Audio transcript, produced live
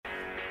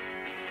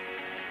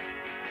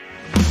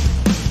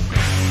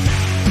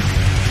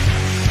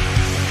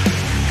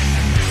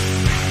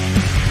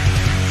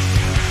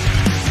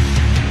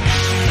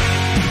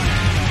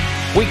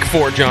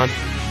4, John.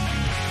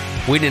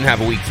 We didn't have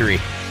a week 3.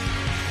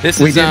 We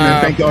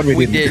didn't. Thank God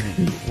we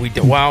didn't. We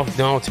did. Well,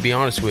 no. To be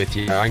honest with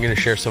you, I'm going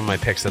to share some of my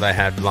picks that I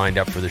had lined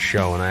up for the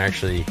show, and I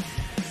actually,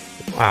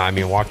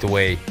 walked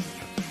away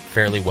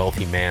fairly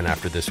wealthy man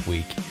after this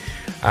week.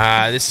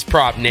 This is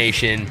Prop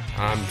Nation.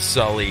 I'm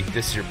Sully.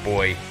 This is your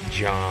boy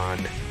John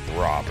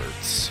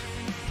Roberts.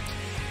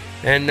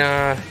 And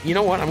you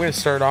know what? I'm going to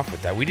start off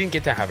with that. We didn't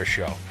get to have a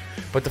show,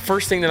 but the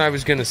first thing that I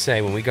was going to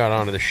say when we got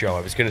onto the show,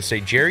 I was going to say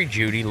Jerry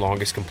Jeudy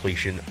longest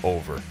completion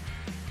over.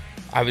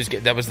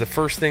 That was the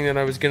first thing that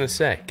I was going to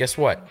say. Guess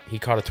what? He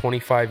caught a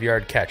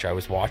 25-yard catch. I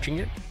was watching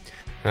it,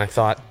 and I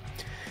thought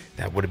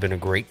that would have been a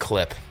great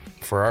clip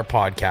for our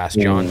podcast,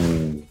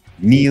 John.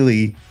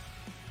 Nearly.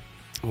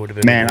 Would have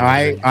been. Man,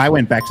 I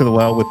went back to the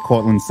well with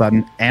Cortland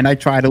Sutton, and I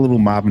tried a little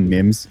Marvin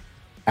Mims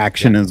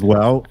action as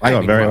well. I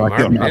got very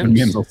lucky on Marvin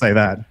Mims, I'll say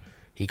that.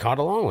 He caught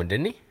a long one,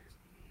 didn't he?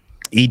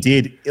 He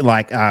did,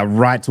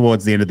 right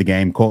towards the end of the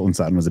game. Cortland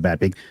Sutton was a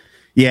bad pick.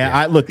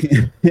 Yeah. Look,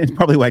 it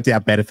probably worked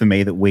out better for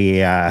me that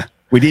we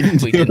didn't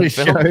do the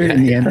show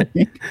in the end, I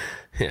think.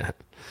 Yeah.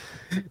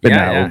 But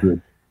all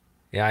good.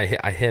 Yeah,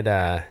 I hit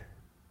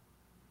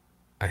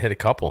a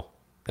couple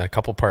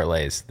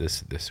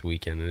parlays this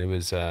weekend, and it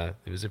was a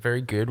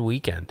very good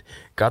weekend.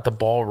 Got the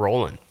ball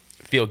rolling.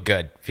 Feel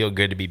good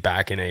to be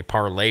back in a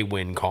parlay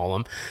win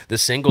column. The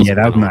singles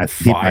have been on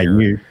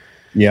fire.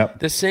 Yep.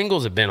 The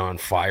singles have been on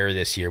fire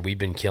this year. We've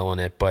been killing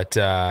it, but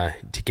to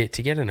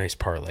get a nice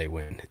parlay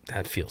win,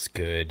 that feels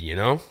good, you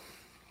know?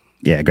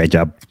 Yeah, great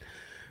job.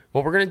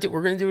 Well, we're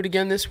gonna do it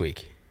again this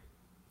week.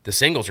 The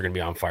singles are gonna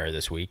be on fire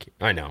this week.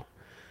 I know.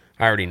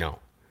 I already know.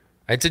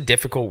 It's a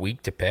difficult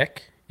week to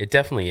pick. It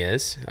definitely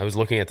is. I was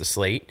looking at the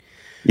slate.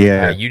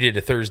 Yeah. You did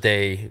a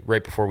Thursday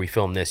right before we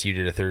filmed this. You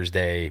did a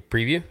Thursday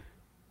preview.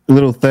 A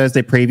little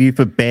Thursday preview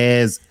for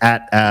Bears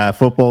at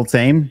football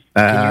team.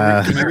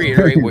 Can you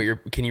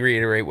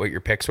reiterate what your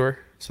picks were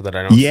so that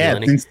I don't? Yeah,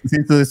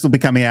 since this will be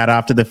coming out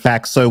after the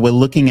fact, so we're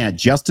looking at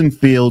Justin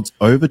Fields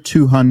over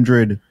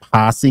 200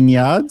 passing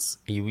yards.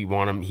 You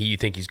want him? You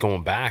think he's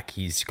going back?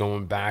 He's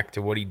going back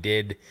to what he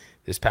did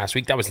this past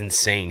week. That was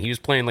insane. He was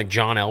playing like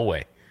John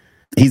Elway.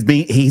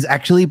 He's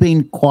actually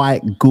been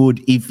quite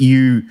good if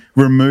you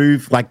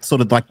remove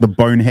the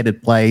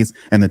boneheaded plays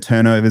and the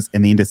turnovers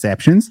and the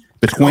interceptions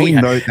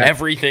between those.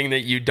 Everything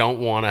that you don't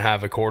want to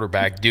have a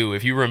quarterback do.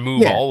 If you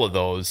remove all of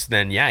those,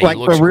 then he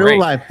looks for real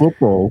great. Life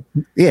football,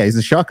 he's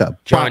a shocker.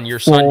 John, your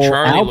son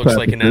Charlie looks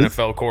like an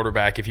NFL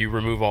quarterback if you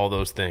remove all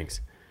those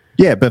things.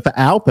 Yeah, but for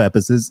our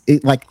purposes,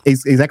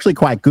 he's actually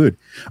quite good.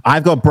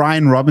 I've got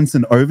Brian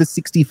Robinson over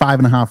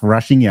 65.5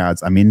 rushing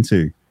yards. I'm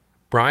into.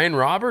 Brian,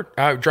 hold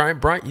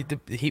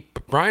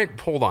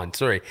on,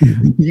 sorry.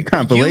 You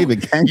can't believe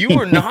it, can you?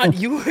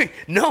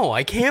 No,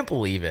 I can't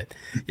believe it.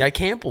 Yeah, I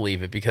can't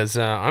believe it because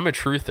I'm a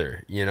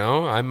truther, you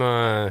know? I'm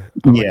a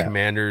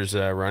Commanders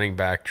running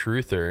back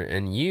truther,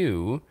 and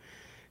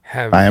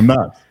I am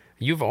not.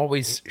 You've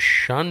always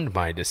shunned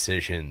my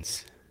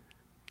decisions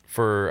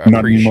for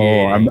not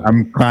appreciating. Anymore.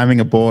 I'm climbing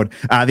aboard.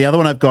 The other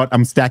one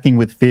I'm stacking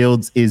with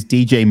Fields is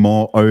DJ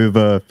Moore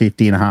over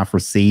 50.5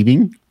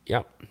 receiving.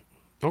 Yep.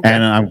 Okay.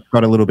 And I've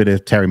got a little bit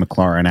of Terry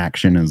McLaurin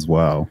action as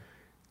well.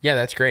 Yeah,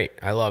 that's great.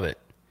 I love it.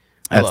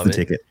 That's the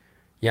ticket.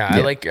 Yeah,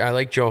 I like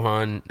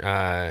Johan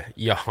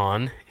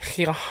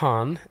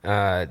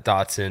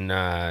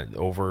Dotson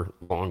over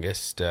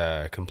longest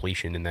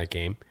completion in that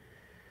game.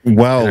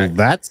 Well,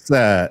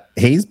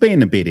 he's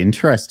been a bit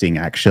interesting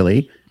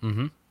actually.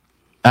 Mm-hmm.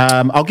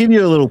 I'll give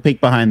you a little peek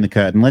behind the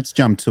curtain. Let's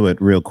jump to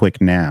it real quick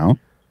now.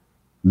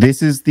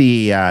 This is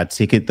the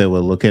ticket that we're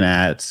looking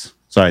at.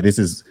 Sorry, this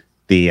is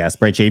the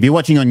spreadsheet. If you're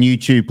watching on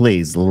YouTube,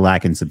 please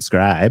like and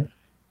subscribe.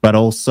 But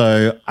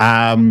also,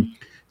 Jahan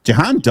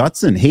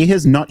Dotson, he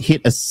has not hit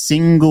a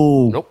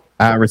single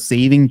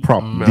receiving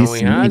prop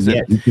this year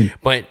yet. He's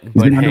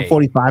been under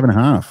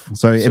 45.5.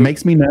 So it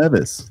makes me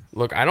nervous.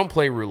 Look, I don't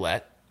play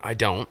roulette. I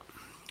don't.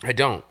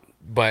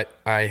 But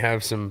I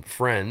have some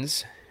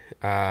friends.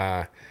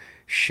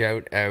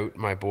 Shout out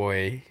my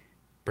boy,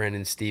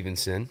 Brandon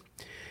Stevenson,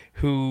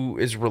 who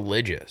is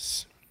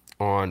religious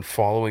on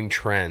following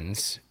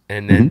trends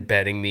and then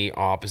betting the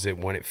opposite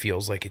when it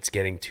feels like it's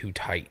getting too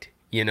tight,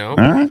 you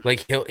know?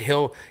 Like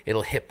it'll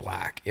hit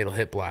black, and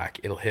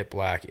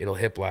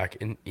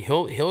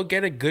he'll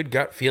get a good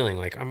gut feeling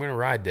like I'm gonna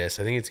ride this.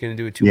 I think it's gonna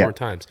do it two more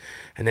times,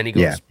 and then he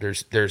goes,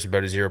 "There's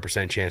about a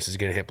 0% chance it's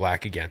gonna hit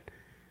black again."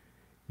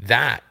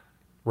 That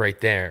right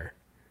there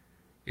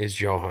is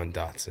Johan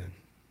Dotson.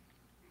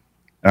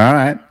 All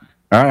right.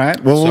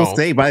 Well, we'll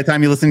see. By the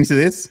time you're listening to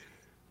this,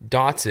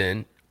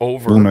 Dotson.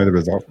 We'll know the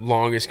result.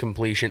 Longest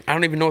completion. I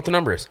don't even know what the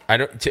number is.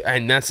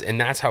 And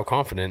that's how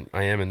confident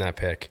I am in that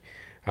pick.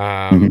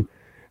 The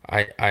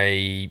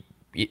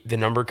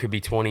number could be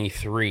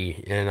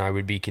 23, and I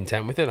would be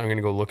content with it. I'm going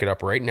to go look it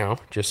up right now,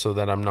 just so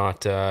that I'm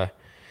not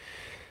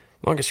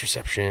longest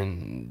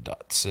reception.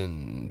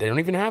 Dotson. They don't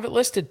even have it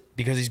listed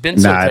because he's been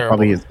so terrible.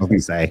 Probably is. I was going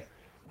to say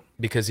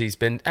because he's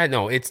been.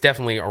 No, it's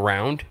definitely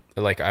around.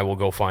 Like I will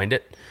go find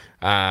it,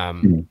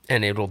 and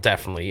it'll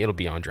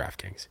be on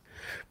DraftKings,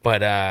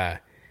 but.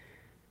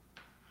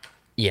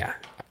 Yeah.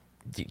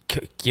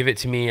 Give it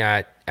to me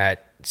at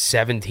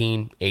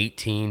 17,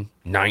 18,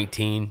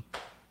 19,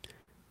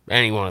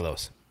 any one of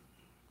those.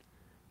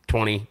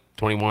 20,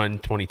 21,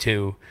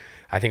 22.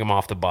 I think I'm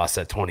off the bus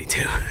at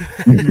 22.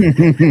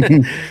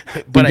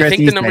 But I Interesting think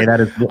you the say number that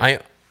as well.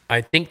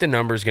 I think the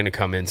number is going to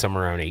come in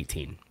somewhere around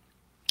 18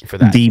 for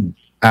that.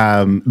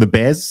 The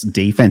Bears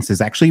defense has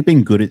actually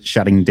been good at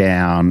shutting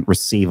down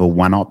receiver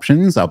one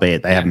options,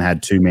 albeit they haven't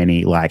had too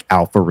many like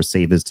alpha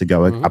receivers to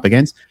go up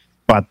against.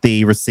 But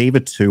the receiver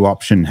two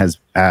option has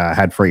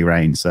had free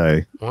reign,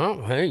 so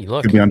Well, hey,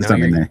 look, could be onto now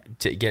something you're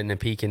there. getting a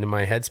peek into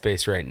my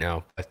headspace right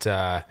now. But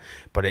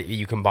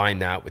you combine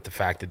that with the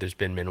fact that there's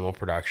been minimal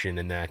production,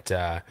 and that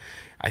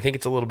I think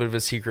it's a little bit of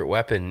a secret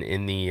weapon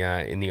in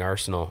the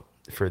arsenal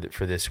for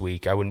this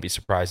week. I wouldn't be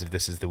surprised if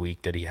this is the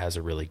week that he has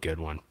a really good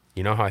one.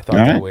 You know how I All thought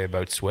that right. way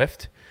about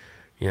Swift.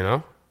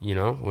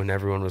 When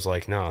everyone was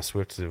like, "No,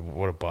 Swift's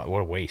what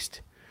a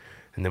waste,"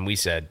 and then we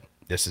said,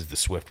 "This is the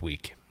Swift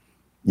week.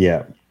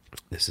 Yeah.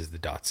 This is the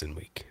Dotson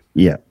week."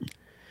 Yeah.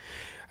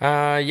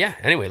 Yeah.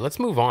 Anyway, let's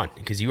move on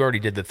because you already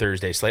did the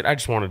Thursday slate. I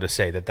just wanted to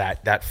say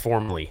that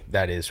formally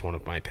that is one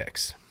of my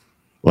picks.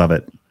 Love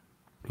it.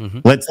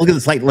 Let's look at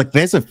the slate. Look,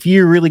 there's a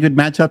few really good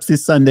matchups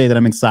this Sunday that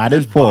I'm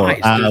excited for.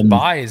 There's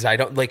buys. I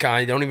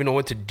don't even know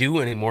what to do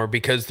anymore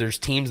because there's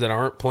teams that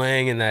aren't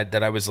playing and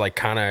that I was like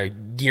kind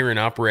of gearing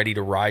up, ready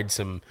to ride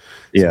some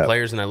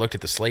players. And I looked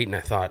at the slate and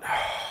I thought,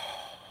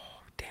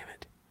 oh,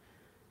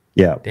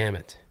 Yeah. damn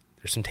it.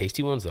 There's some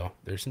tasty ones though.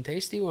 There's some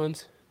tasty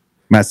ones.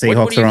 My What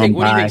Seahawks do you are on think?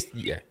 What do you bye.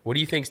 think? Yeah. What do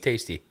you think's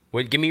tasty?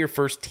 Give me your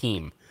first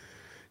team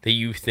that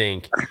you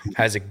think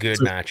has a good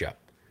matchup.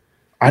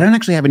 I don't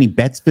actually have any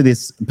bets for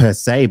this per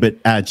se,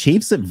 but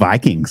Chiefs at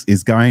Vikings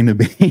is going to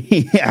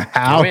be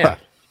how Oh yeah.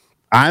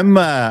 I'm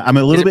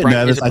a little bit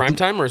nervous. Is it prime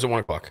time or is it 1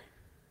 o'clock?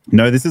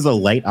 No, this is a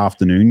late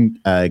afternoon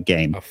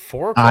game. A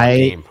 4 o'clock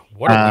game.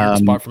 What a weird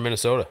spot for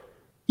Minnesota.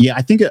 Yeah,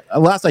 I think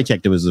last I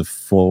checked, it was a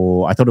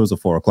 4. I thought it was a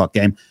 4 o'clock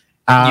game.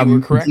 You were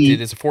correct.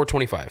 It is a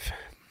 4:25.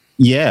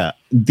 Yeah,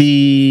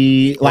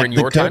 Or in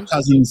your Kirk time.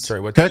 Cousins.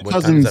 Sorry, what Kirk time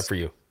Cousins, is that for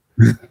you?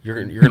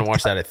 You're gonna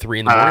watch that at 3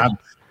 in the morning.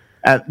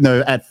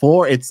 At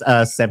 4, it's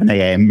 7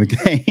 a.m. the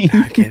game.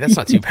 Okay, that's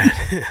not too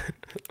bad.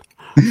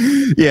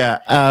 Yeah,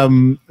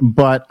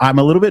 but I'm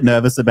a little bit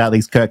nervous about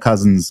these Kirk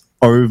Cousins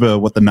over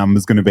what the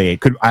number's going to be.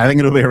 I think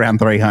it'll be around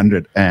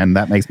 300, and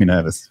that makes me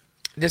nervous.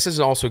 This is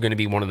also going to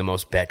be one of the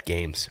most bet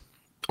games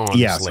on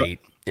the slate.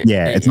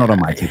 It's not on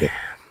my ticket.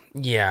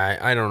 Yeah,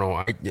 I don't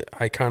know.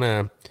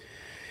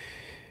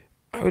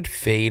 I would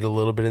fade a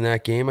little bit in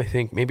that game. I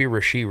think maybe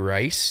Rashee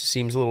Rice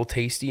seems a little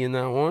tasty in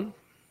that one.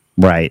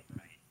 Right.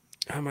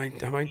 I might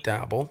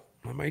dabble.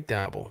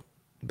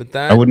 But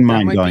I wouldn't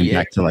mind going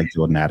back to like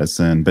Jordan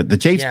Addison, but the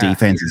Chiefs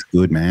defense is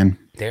good, man.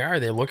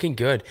 They're looking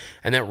good.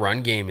 And that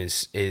run game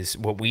is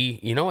what we,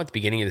 at the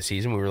beginning of the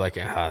season, we were like,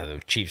 the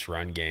Chiefs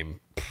run game,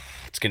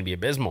 it's going to be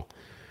abysmal.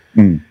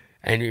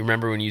 And you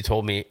remember when you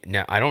told me,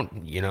 now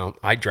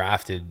I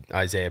drafted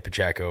Isaiah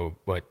Pacheco,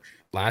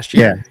 last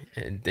year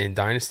in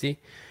Dynasty,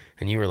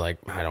 and you were like,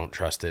 I don't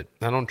trust it.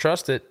 You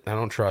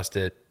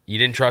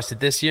didn't trust it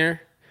this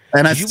year?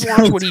 And did you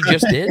watch what he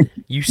just did?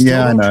 You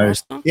still don't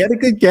trust him? He had a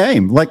good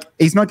game. Like,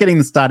 he's not getting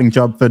the starting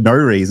job for no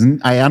reason.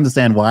 I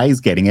understand why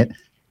he's getting it.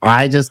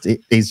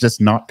 He's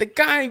just not. The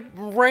guy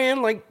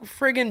ran like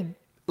friggin'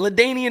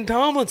 LaDainian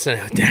Tomlinson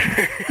out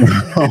there.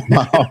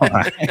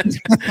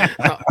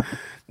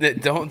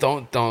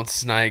 Don't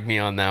snag me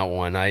on that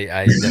one.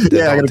 I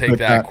don't take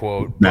that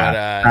quote.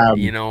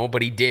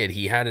 But he did.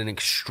 He had an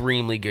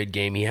extremely good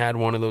game. He had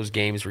one of those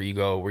games where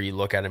you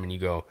look at him and you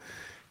go,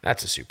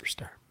 that's a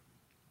superstar.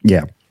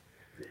 Yeah.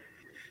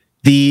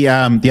 The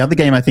other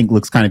game I think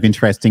looks kind of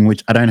interesting,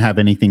 which I don't have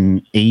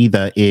anything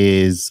either,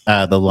 is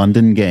the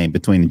London game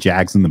between the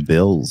Jags and the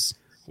Bills.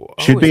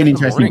 Should be an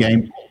interesting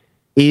game.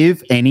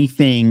 If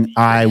anything,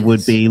 I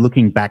would be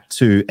looking back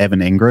to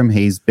Evan Ingram.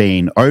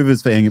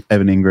 Overs for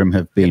Evan Ingram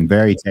have been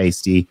very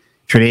tasty.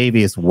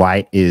 Tre'Davious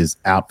White is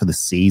out for the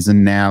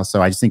season now,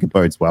 so I just think it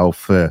bodes well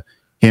for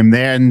him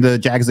there. And the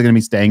Jags are going to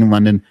be staying in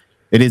London.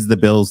 It is the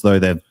Bills, though.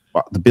 The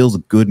Bills are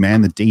good,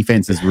 man. The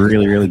defense is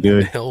really, really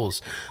good. The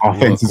Bills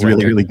offense is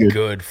really, really good.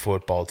 Good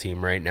football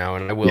team right now,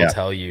 and I will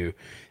tell you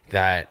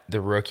that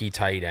the rookie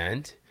tight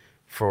end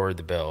for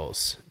the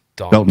Bills,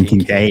 Dalton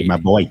Kincaid, my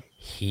boy,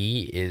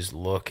 he is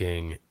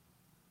looking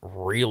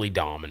really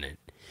dominant.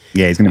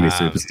 Yeah, he's going to be a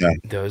superstar.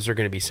 Those are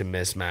going to be some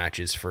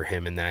mismatches for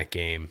him in that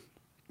game.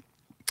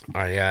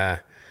 I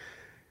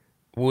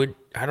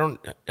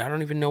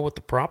don't even know what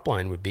the prop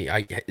line would be.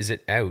 Is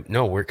it out?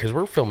 No, because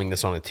we're filming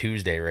this on a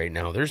Tuesday right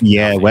now. There's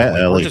nothing. We're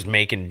early.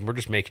 We're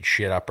just making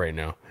shit up right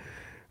now.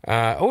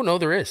 No,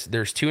 there is.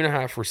 There's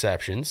 2.5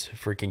 receptions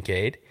for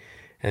Kincaid,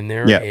 and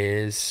there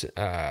is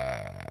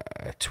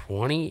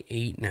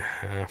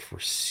 28.5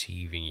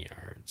 receiving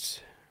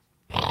yards.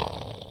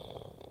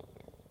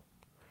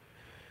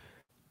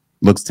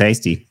 Looks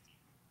tasty.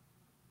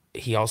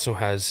 He also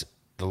has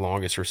the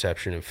longest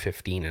reception of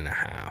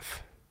 15.5.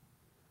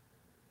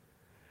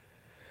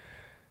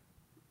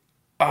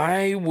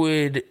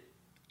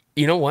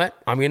 You know what?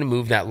 I'm going to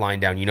move that line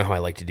down. You know how I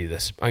like to do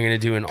this. I'm going to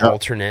do an Oh,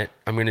 alternate.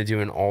 I'm going to do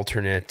an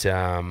alternate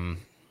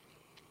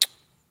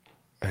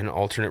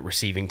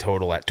receiving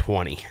total at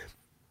 20.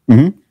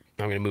 mhm.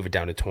 I'm going to move it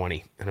down to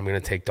 20, and I'm going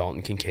to take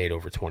Dalton Kincaid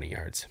over 20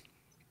 yards.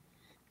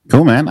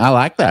 Cool, man. I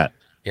like that.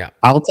 Yeah.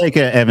 I'll take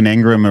a Evan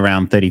Engram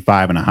around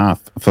 35.5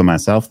 for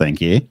myself.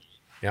 Thank you.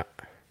 Yeah.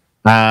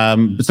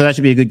 So that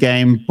should be a good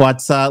game.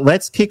 But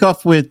let's kick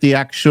off with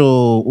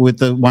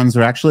the ones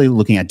we're actually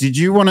looking at. Did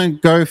you want to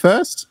go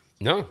first?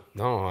 No,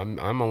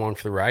 I'm along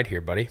for the ride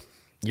here, buddy.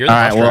 You're the All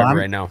right. bus Well, driver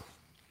right now.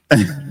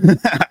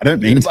 I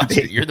don't mean to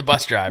be. You're the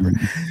bus driver.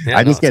 Yeah,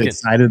 I no, just get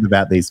it's good. excited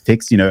about these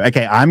picks.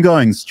 Okay, I'm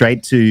going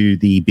straight to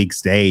the big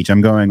stage.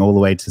 I'm going all the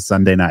way to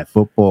Sunday Night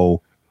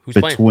Football. Who's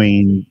playing?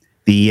 Between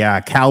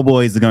the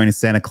Cowboys are going to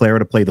Santa Clara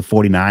to play the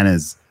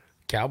 49ers.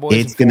 Cowboys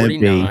It's and going to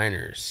be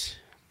 49ers.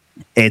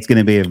 it's going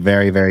to be a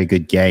very, very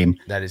good game.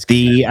 That is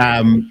The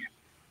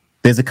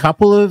there's a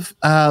couple of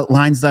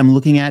lines that I'm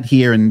looking at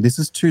here, and this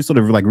is two sort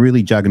of like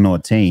really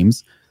juggernaut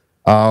teams.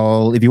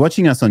 If you're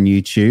watching us on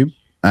YouTube,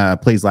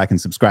 please like and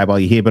subscribe while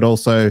you're here. But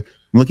also, I'm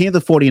looking at the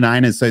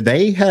 49ers. So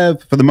they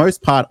have, for the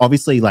most part,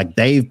 obviously, like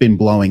they've been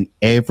blowing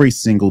every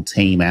single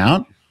team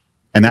out,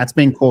 and that's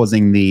been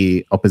causing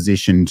the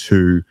opposition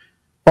to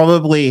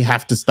probably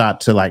have to start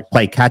to like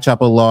play catch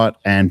up a lot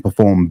and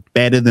perform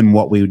better than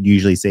what we would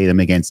usually see them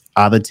against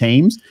other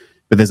teams.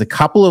 But there's a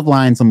couple of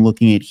lines I'm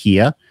looking at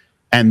here.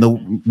 And the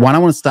one I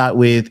want to start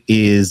with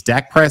is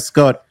Dak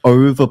Prescott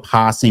over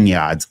passing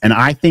yards. And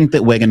I think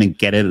that we're going to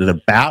get it at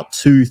about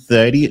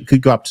 230. It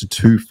could go up to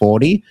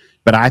 240.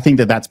 But I think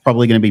that that's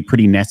probably going to be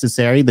pretty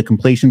necessary. The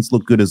completions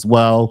look good as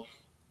well.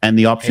 And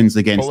the options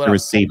against the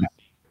receiver.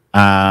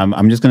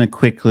 I'm just going to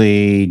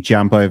quickly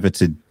jump over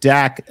to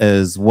Dak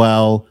as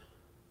well.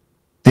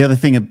 The other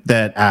thing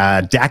that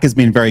Dak has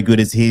been very good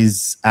is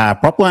his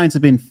prop lines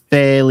have been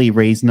fairly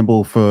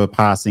reasonable for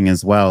passing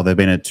as well. They've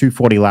been at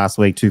 240 last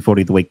week,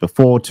 240 the week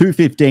before,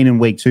 215 in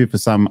week 2 for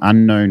some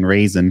unknown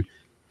reason,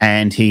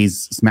 and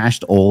he's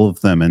smashed all of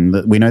them.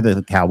 And we know that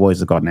the Cowboys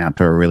have gotten out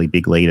to a really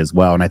big lead as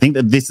well. And I think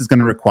that this is going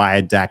to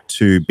require Dak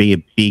to be a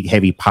big,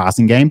 heavy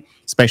passing game,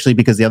 especially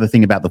because the other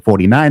thing about the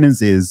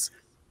 49ers is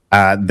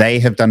they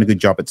have done a good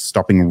job at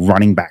stopping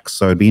running backs.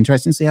 So it'd be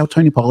interesting to see how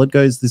Tony Pollard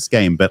goes this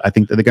game. But I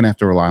think that they're going to have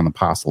to rely on the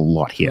pass a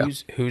lot here.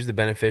 Who's the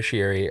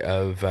beneficiary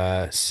of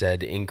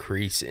said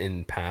increase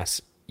in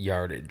pass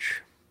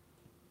yardage?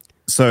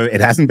 So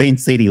it hasn't been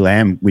CeeDee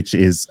Lamb, which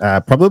is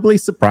probably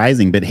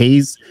surprising. But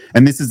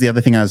and this is the other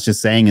thing I was just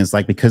saying, is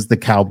like because the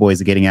Cowboys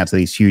are getting out to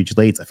these huge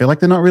leads, I feel like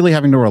they're not really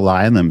having to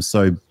rely on them.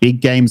 So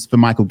big games for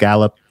Michael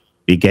Gallup,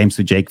 big games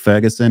for Jake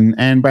Ferguson,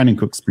 and Brandon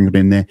Cook sprinkled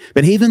in there.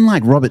 But even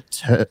like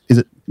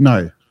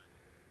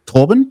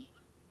Torben?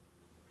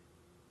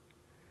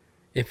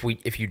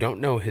 If you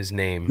don't know his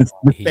name,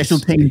 the special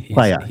team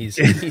player, he's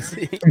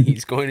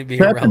going to be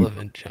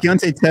irrelevant.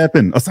 Deontay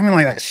Turpin or something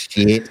like that.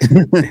 Shit.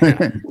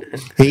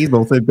 He's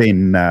also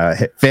been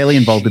fairly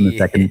involved in the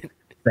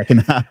second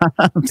half.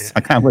 Yeah.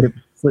 I can't let it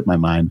slip my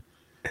mind.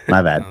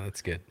 My bad. No,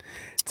 that's good.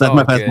 So that's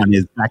my first one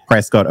is Dak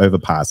Prescott over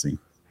passing.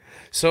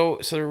 So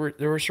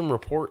there were some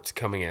reports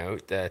coming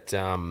out that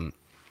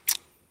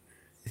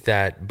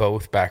that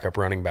both backup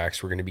running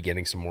backs were going to be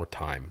getting some more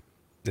time,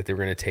 that they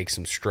were going to take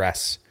some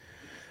stress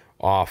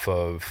off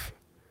of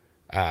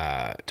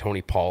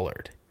Tony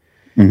Pollard.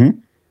 Mm-hmm.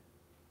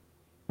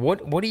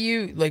 What do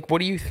you like? What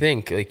do you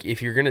think? Like,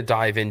 if you're going to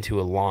dive into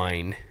a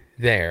line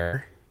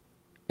there,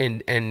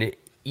 and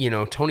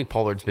Tony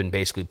Pollard's been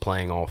basically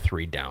playing all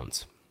 3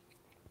 downs.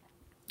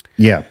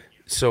 Yeah.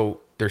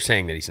 So they're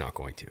saying that he's not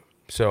going to.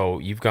 So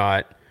you've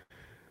got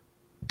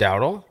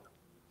Dowdle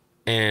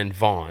and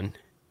Vaughn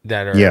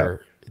that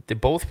are they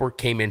both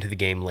came into the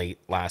game late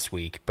last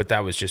week, but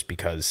that was just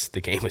because the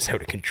game was out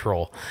of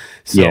control.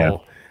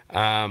 So,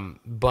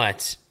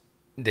 but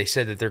they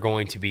said that they're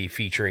going to be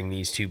featuring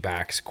these 2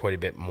 backs quite a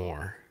bit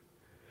more.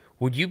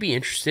 Would you be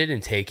interested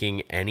in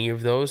taking any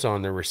of those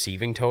on the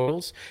receiving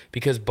totals?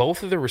 Because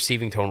both of the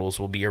receiving totals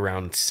will be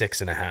around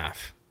 6.5.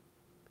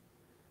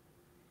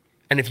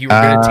 And if you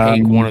were going to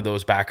take one of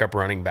those backup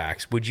running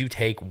backs, would you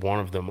take one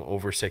of them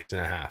over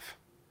 6.5?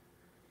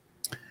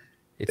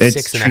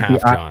 It's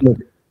 6.5, John.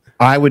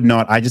 I would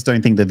not. I just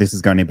don't think that this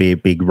is going to be a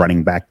big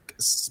running back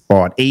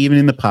spot, even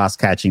in the pass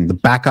catching. The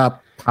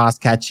backup pass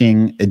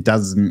catching, it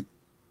doesn't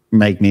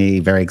make me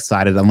very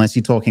excited unless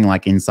you're talking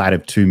like inside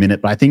of 2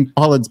 minutes. But I think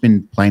Pollard's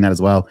been playing that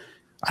as well.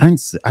 I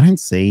don't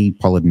see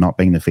Pollard not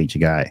being the feature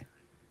guy.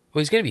 Well,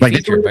 he's going to be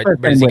featured,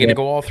 but is he going to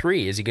go all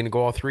 3? Is he going to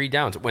go all 3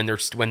 downs? When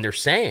they're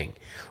saying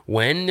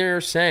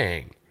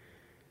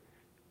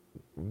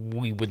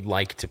we would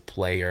like to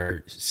play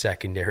our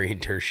secondary and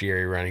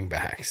tertiary running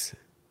backs.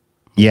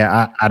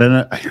 Yeah, I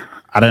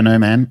don't know,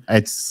 man.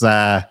 It's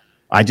I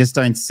just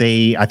don't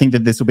see. I think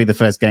that this will be the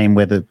first game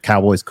where the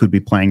Cowboys could be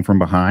playing from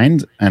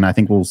behind, and I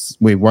think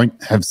we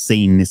won't have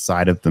seen this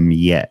side of them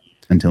yet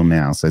until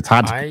now. So it's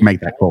hard to make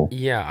that call.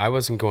 Yeah, I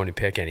wasn't going to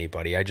pick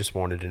anybody. I just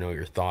wanted to know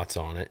your thoughts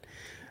on it.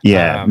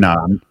 Yeah,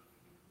 no,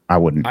 I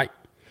wouldn't.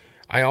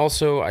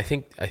 I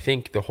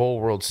think the whole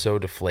world's so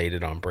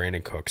deflated on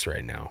Brandon Cooks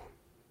right now.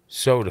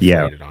 So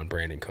Yeah. deflated on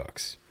Brandon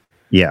Cooks.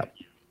 Yeah.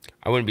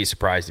 I wouldn't be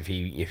surprised if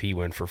he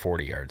went for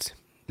 40 yards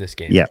this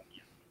game. Yeah.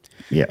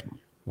 Yeah.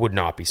 Would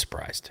not be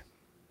surprised.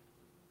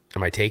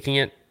 Am I taking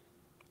it?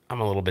 I'm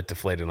a little bit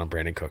deflated on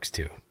Brandon Cooks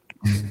too.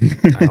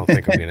 I don't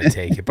think I'm going to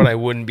take it, but I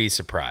wouldn't be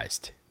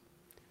surprised.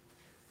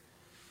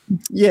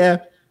 Yeah.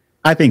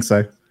 I think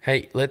so.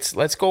 Hey, let's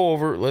go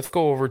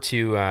over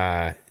to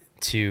a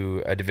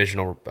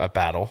divisional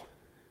battle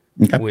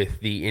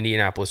with the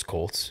Indianapolis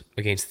Colts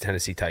against the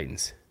Tennessee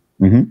Titans.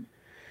 Mm-hmm.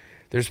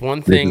 There's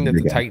one thing that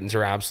the Titans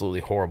are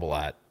absolutely horrible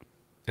at,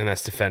 and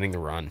that's defending the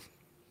run.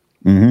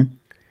 Mm-hmm.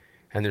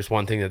 And there's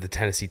one thing that the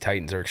Tennessee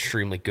Titans are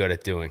extremely good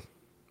at doing,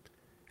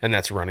 and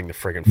that's running the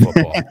friggin'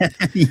 football.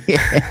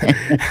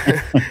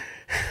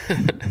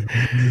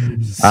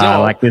 So, I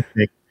like this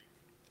pick.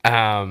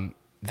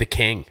 The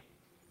King.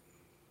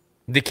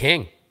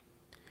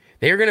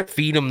 They are going to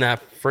feed him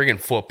that friggin'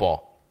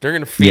 football. They're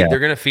going to feed. Yeah. They're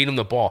going to feed him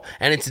the ball,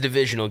 and it's a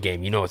divisional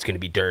game. You know it's going to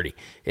be dirty.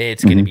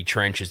 It's going to be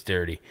trenches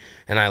dirty,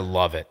 and I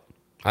love it.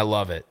 I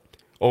love it.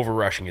 Over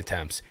rushing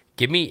attempts.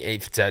 Give me,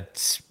 if it's at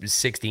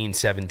 16,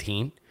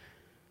 17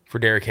 for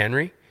Derrick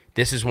Henry,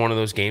 this is one of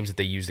those games that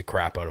they use the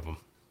crap out of him.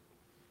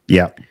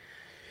 Yeah.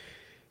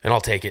 And I'll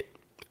take it.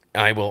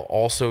 I will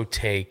also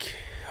take,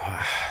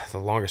 the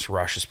longest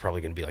rush is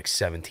probably going to be like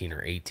 17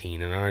 or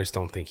 18, and I just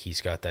don't think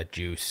he's got that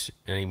juice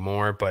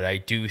anymore, but I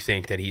do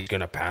think that he's going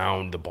to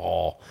pound the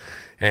ball.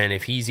 And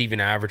if he's even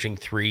averaging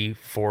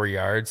 3-4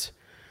 yards,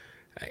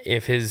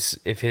 if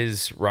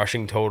his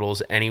rushing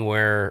total's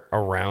anywhere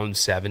around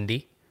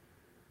 70,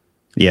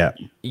 Yeah.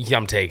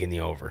 I'm taking the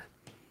over.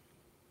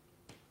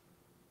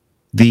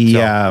 The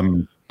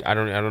I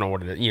don't know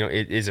what it is. You know,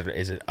 is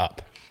it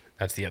up?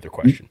 That's the other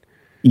question.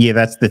 Yeah,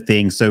 that's the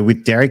thing. So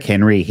with Derrick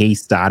Henry, he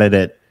started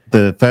it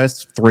the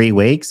first 3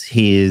 weeks.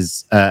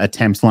 His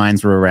attempts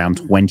lines were around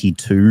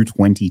 22,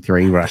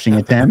 23 rushing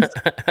attempts.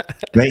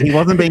 But he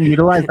wasn't being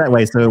utilized that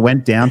way, so it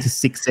went down to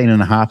 16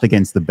 and a half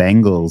against the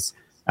Bengals.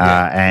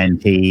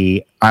 And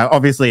he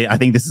obviously, I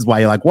think this is why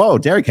you're like, whoa,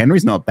 Derrick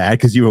Henry's not bad,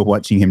 because you were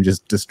watching him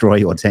just destroy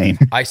your team.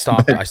 I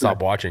stopped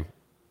watching.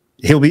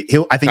 I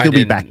think he'll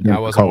be back. I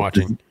wasn't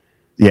watching.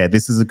 Yeah,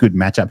 this is a good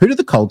matchup. Who did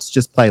the Colts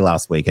just play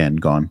last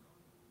weekend? Gone.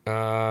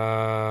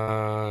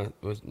 It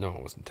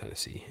wasn't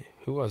Tennessee.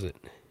 Who was it?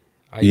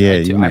 I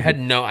had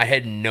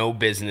no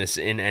business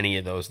in any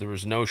of those. There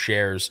was no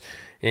shares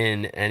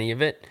in any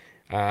of it.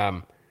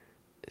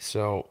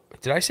 So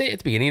did I say at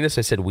the beginning of this?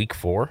 I said week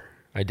 4.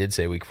 I did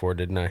say week 4,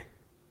 didn't I?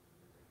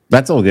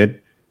 That's all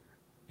good.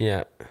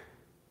 Yeah.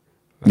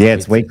 Yeah,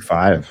 it's week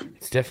 5.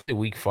 It's definitely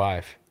week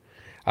 5.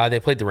 They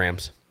played the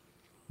Rams.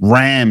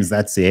 Rams,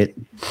 that's it.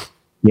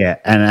 Yeah,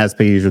 and as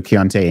per usual,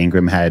 Keontae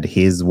Ingram had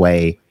his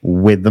way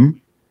with them.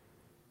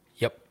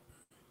 Yep.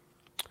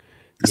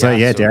 So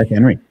Derrick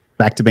Henry,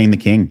 back to being the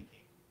king.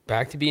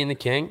 Back to being the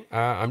king.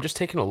 I'm just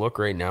taking a look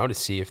right now to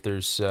see if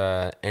there's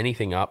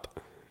anything up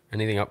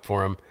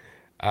for him.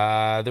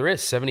 There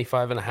is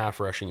 75.5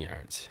 rushing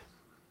yards.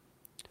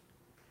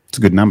 It's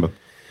a good number.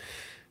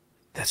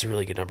 That's a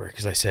really good number,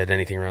 because I said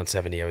anything around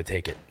 70, I would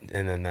take it.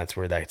 And then that's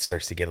where that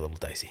starts to get a little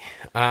dicey.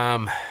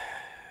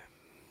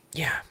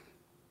 Yeah.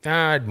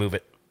 I'd move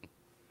it.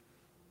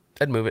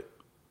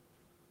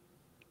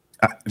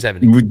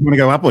 70. Would you want to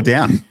go up or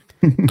down?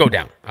 Go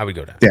down. I would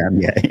go down.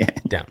 Down,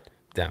 yeah.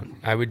 Down.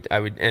 I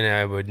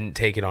wouldn't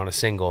take it on a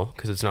single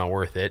because it's not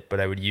worth it, but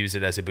I would use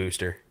it as a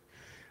booster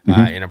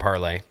in a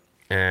parlay.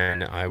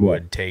 And I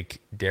would take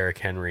Derrick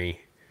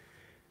Henry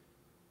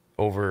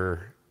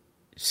over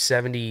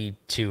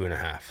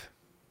 72.5.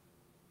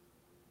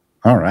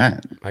 All right.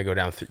 I go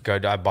down.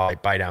 I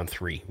buy down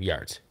 3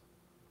 yards.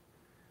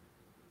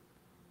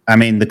 I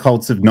mean, the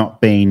Colts have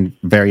not been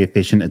very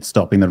efficient at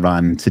stopping the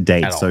run to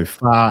date so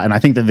far, and I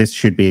think that this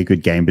should be a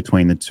good game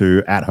between the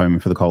two at home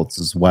for the Colts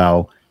as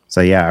well.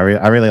 So yeah,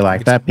 I really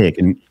like that pick,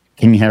 and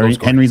Henry's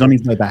on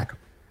his way back.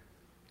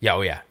 Yeah,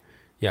 oh yeah,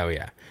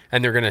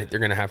 and they're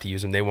gonna have to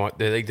use him.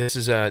 This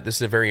is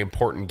a very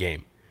important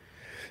game.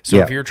 So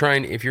if you're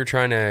trying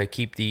to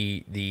keep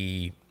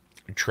the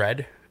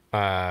tread,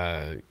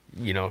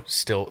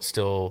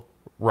 still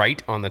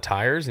right on the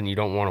tires, and you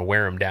don't want to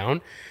wear them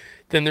down,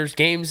 then there's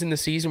games in the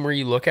season where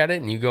you look at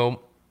it and you go,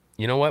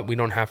 you know what, we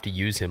don't have to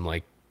use him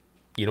we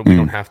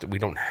don't have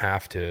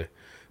to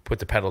put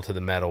the pedal to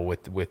the metal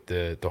with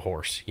the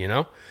horse,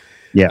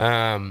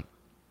 Yeah.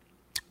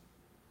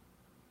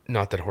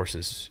 Not that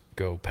horses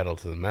go pedal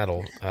to the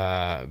metal,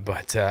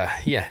 but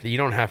you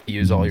don't have to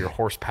use all your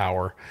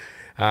horsepower.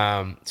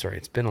 Sorry,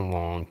 it's been a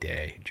long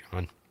day,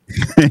 John.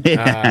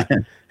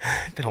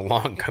 Been a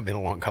long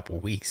couple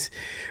of weeks,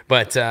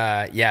 but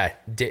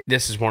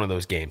this is one of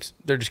those games.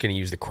 They're just going to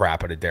use the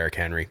crap out of Derrick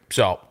Henry.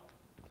 So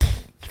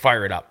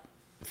fire up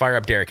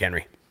Derrick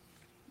Henry.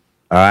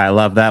 All right, I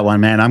love that one,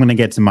 man. I'm going to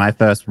get to my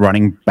first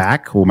running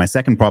back, or my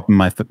second prop, and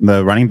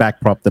the running back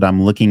prop that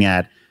I'm looking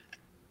at.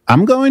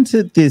 I'm going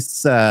to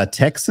this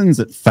Texans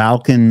at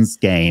Falcons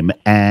game,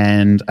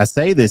 and I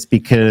say this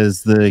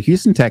because the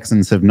Houston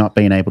Texans have not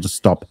been able to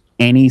stop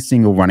any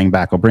single running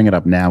back. I'll bring it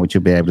up now, which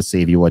you'll be able to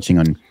see if you're watching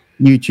on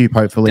YouTube,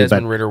 hopefully.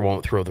 Desmond Ritter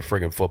won't throw the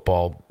friggin'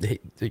 football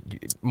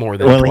more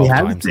than 12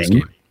 times this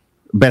game.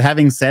 But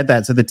having said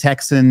that, so the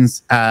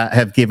Texans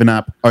have given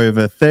up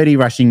over 30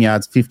 rushing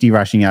yards, 50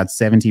 rushing yards,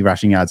 70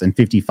 rushing yards, and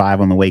 55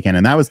 on the weekend.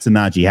 And that was to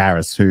Najee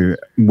Harris, who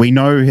we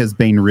know has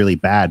been really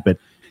bad, but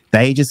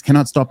they just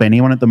cannot stop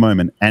anyone at the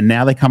moment. And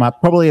now they come up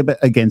probably a bit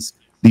against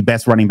the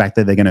best running back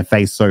that they're going to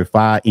face so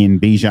far in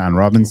Bijan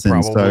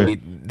Robinson.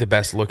 Probably the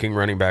best looking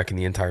running back in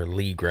the entire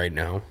league right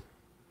now.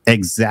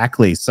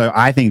 Exactly. So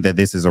I think that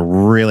this is a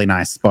really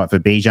nice spot for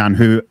Bijan,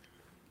 who,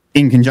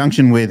 in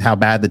conjunction with how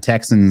bad the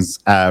Texans'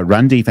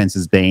 run defense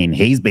has been,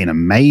 he's been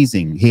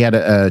amazing. He had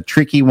a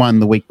tricky one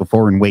the week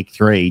before in week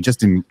 3,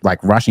 just in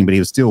like rushing, but he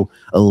was still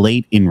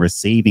elite in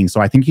receiving. So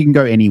I think you can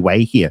go any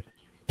way here.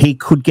 He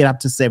could get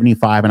up to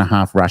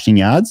 75.5 rushing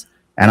yards,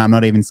 and I'm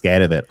not even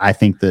scared of it. I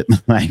think that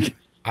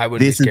I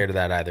wouldn't be scared of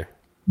that either.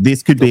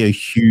 This could be a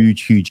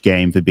huge, huge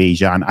game for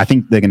Bijan. I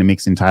think they're going to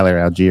mix in Tyler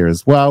Algier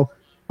as well,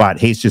 but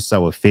he's just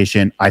so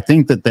efficient. I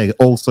think that they're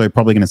also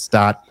probably going to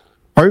start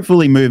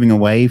hopefully moving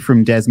away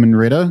from Desmond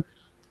Ritter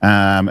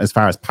as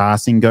far as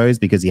passing goes,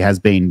 because he has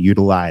been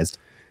utilized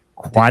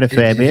quite a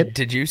fair bit.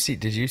 Did you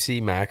see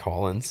Mac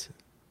Hollins?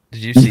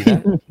 Did you see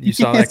that? You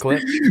saw that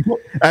clip?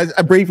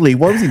 Briefly,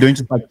 what was he doing?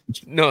 Just like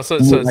no,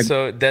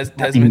 so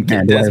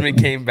Desmond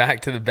came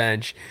back to the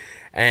bench,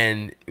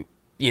 and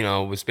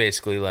was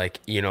basically like,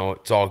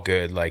 it's all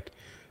good. Like,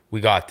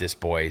 we got this,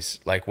 boys.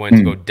 Like, went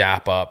to go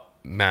dap up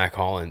Mac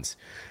Hollins,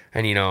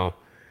 and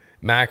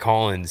Mac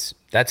Hollins,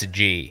 that's a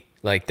G.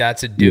 Like,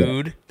 that's a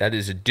dude. Yeah. That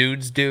is a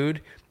dude's dude.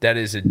 That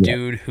is a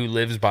dude who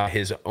lives by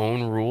his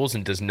own rules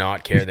and does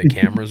not care that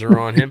cameras are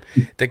on him.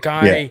 The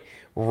guy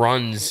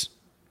runs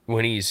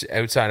when he's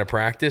outside of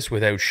practice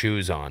without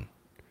shoes on.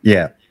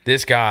 Yeah.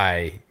 This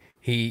guy,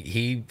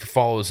 he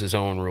follows his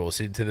own rules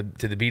to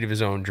the beat of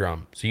his own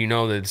drum. So you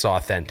know that it's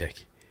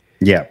authentic.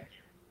 Yeah.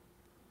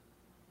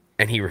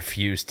 And he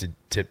refused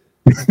to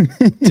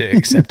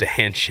accept a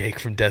handshake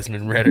from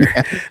Desmond Ritter.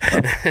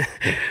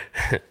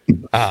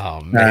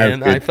 Oh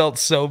man, I felt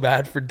so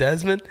bad for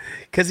Desmond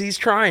because he's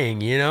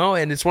trying,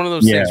 and it's one of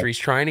those things where he's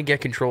trying to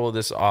get control of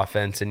this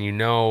offense, and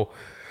a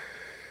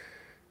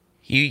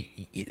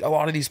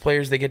lot of these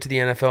players, they get to the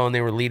NFL and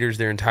they were leaders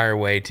their entire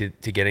way to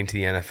getting to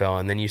the NFL,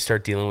 and then you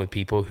start dealing with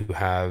people who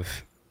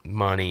have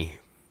money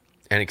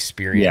and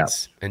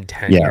experience and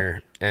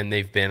tenure, and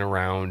they've been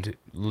around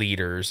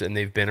leaders and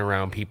they've been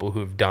around people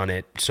who've done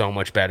it so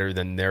much better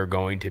than they're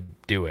going to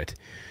do it.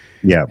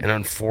 Yeah. And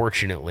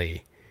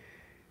unfortunately,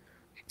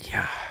 he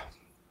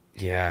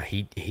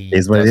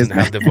doesn't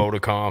have the vote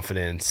of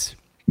confidence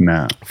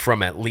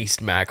from at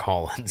least Mac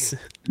Hollins.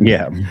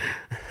 Yeah.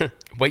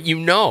 But you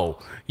know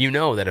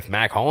that if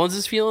Mac Hollins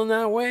is feeling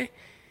that way,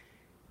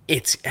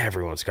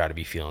 everyone's got to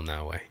be feeling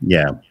that way.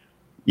 Yeah.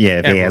 Yeah,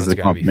 if he has the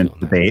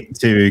confidence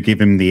to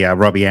give him the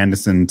Robbie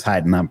Anderson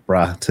tighten up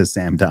bruh to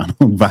Sam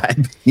Darnold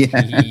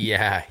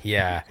vibe.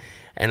 Yeah.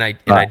 And I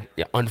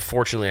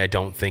unfortunately I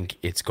don't think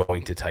it's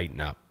going to tighten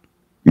up.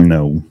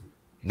 No.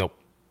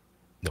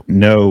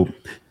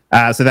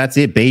 So that's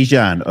it.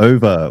 Bijan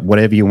over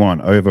whatever you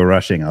want. Over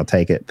rushing. I'll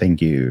take it.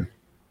 Thank you.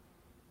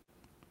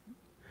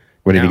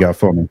 What have you got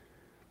for me?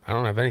 I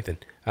don't have anything.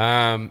 So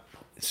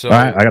all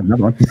right, I got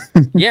another one.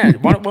 Yeah.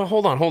 Well,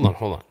 hold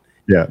on.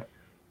 Yeah.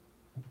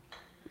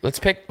 Let's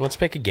pick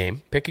a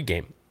game. Pick a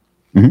game.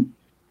 Mm-hmm.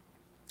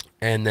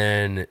 And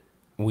then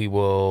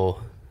we'll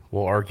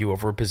argue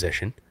over a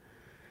position.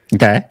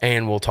 Okay.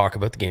 And we'll talk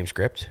about the game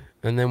script.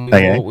 And then we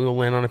will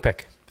land on a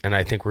pick. And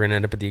I think we're gonna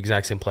end up with the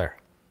exact same player.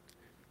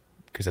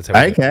 Because that's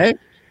how we do it.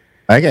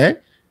 Okay.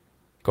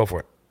 Go for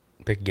it.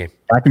 Pick a game.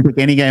 I can pick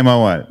any game I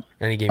want.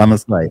 Any game on the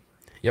slate.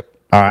 Yep.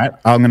 All right.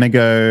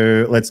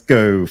 Let's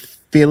go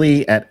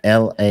Philly at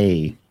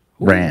LA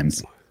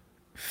Rams. Ooh.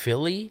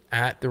 Philly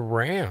at the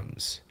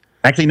Rams.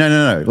 Actually,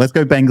 no. Let's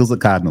go Bengals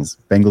at Cardinals.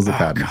 Cardinals. Oh,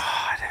 God.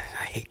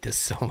 I hate this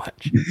so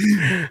much.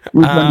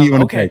 Which one do you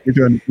want to take?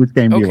 Which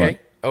game do you want?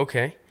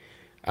 Okay.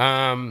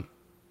 Yeah.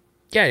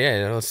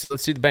 Let's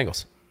do the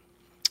Bengals.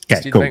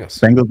 Okay, cool.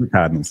 Bengals at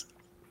Cardinals.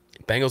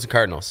 Bengals and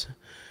Cardinals.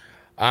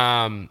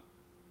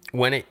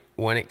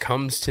 When it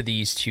comes to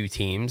these two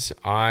teams,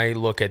 I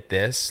look at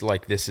this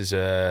like this is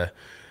a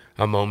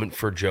moment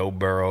for Joe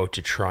Burrow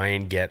to try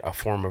and get a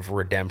form of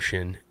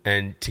redemption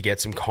and to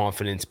get some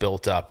confidence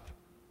built up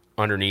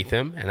underneath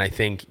him. And I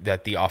think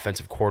that the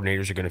offensive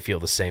coordinators are going to feel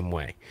the same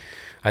way.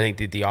 I think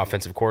that the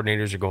offensive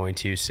coordinators are going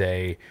to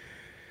say,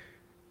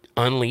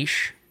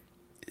 unleash,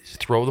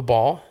 throw the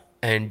ball,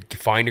 and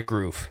find a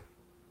groove.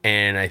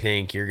 And I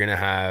think you're going to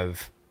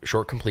have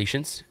short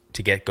completions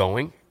to get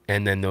going,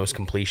 and then those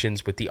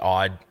completions with the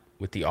odd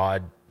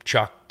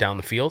chuck down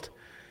the field.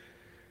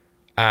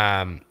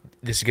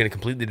 This is going to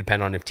completely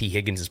depend on if T.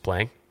 Higgins is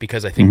playing,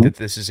 because I think that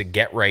this is a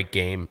get-right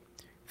game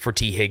for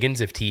T.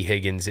 Higgins. If T.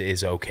 Higgins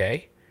is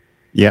okay,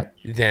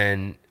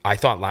 then I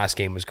thought last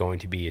game was going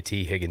to be a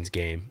T. Higgins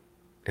game.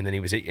 and then he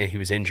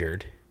was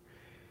injured.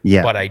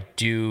 Yeah. But I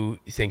do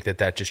think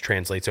that just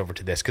translates over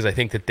to this, because I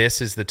think that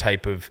this is the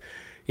type of,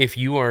 if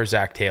you are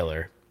Zach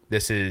Taylor,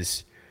 this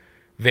is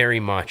very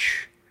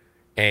much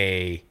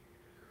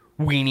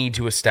we need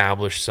to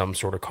establish some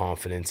sort of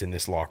confidence in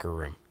this locker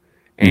room.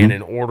 And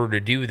in order to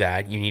do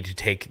that, you need to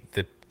take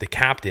the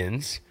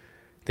captains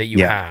that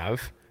you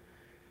have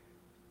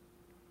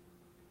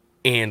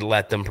and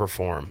let them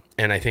perform.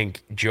 And I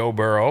think Joe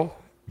Burrow,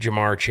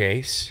 Jamar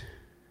Chase,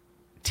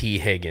 T.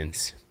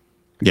 Higgins.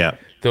 Yeah.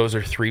 Those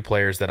are 3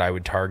 players that I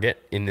would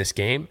target in this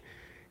game.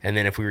 And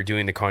then if we were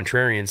doing the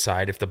contrarian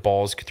side, if the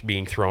ball's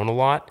being thrown a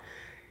lot,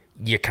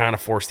 you kind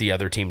of force the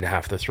other team to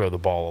have to throw the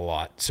ball a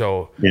lot.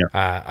 So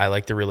I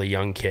like the really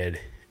young kid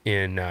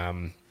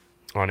on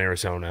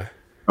Arizona.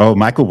 Oh,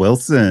 Michael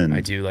Wilson.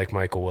 I do like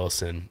Michael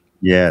Wilson.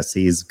 Yes,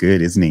 he's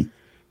good, isn't he?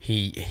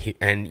 He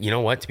and you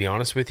know what? To be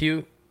honest with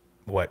you,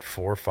 4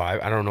 or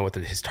 5? I don't know what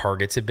his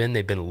targets have been.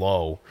 They've been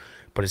low,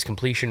 but his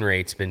completion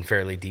rate's been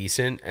fairly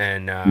decent.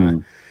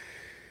 And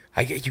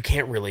you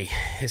can't really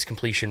his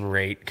completion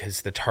rate,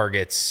 because the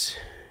targets,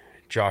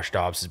 Josh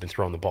Dobbs has been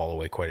throwing the ball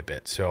away quite a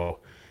bit. So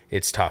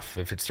it's tough.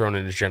 If it's thrown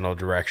in his general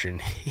direction,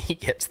 he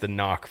gets the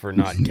knock for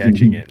not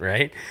catching it,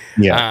 right?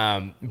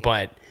 Yeah.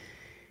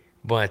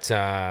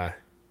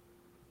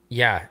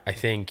 Yeah, I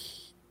think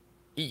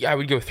I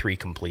would go 3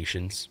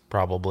 completions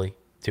probably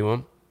to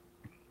him.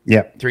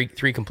 Yeah.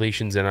 Three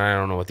completions, and I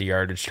don't know what the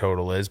yardage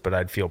total is, but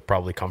I'd feel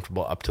probably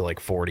comfortable up to like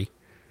 40.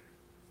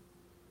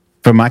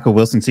 For Michael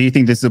Wilson, so you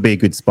think this will be a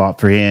good spot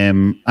for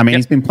him? I mean,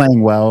 he's been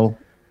playing well.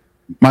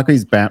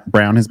 Marquise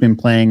Brown has been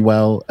playing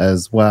well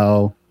as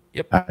well.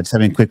 Yep. Just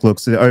having a quick look.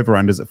 So the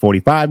over-under's at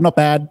 45. Not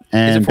bad.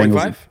 And is it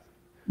 45?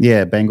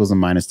 Bengals are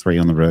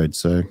 -3 on the road.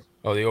 So.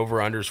 Oh, the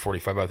over-under is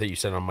 45. I thought you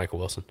said on Michael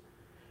Wilson.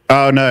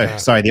 Oh, no.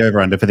 Sorry, the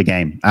over-under for the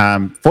game.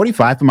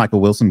 45 for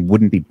Michael Wilson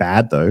wouldn't be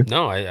bad, though.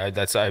 No,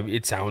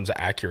 it sounds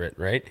accurate,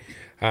 right?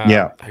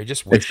 I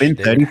just it's wish been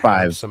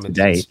 35 some to of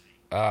date. these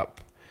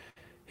up.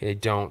 They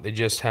don't. They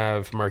just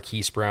have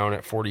Marquise Brown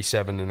at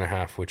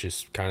 47.5, which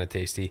is kind of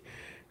tasty.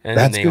 And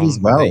that's good as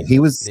well. He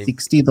was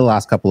 60 the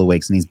last couple of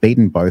weeks, and he's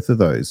beaten both of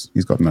those.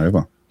 He's gotten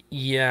over.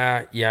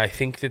 Yeah. I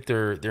think that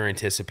they're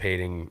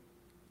anticipating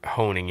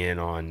honing in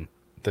on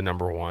the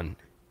number one,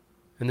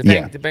 and the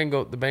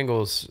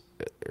Bengals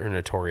are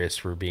notorious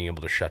for being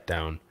able to shut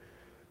down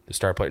the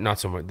star player. Not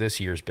so much. This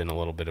year's been a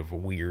little bit of a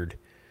weird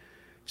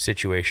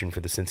situation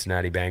for the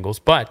Cincinnati Bengals,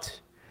 but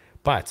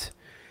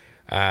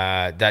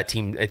that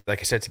team,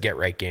 like I said, it's a get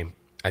right game.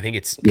 I think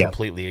it's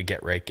completely a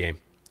get right game.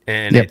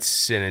 And it's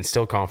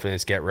still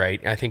confidence, get right.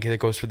 I think it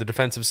goes for the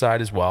defensive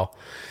side as well.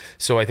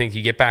 So I think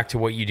you get back to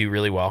what you do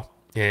really well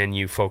and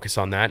you focus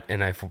on that.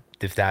 And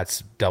if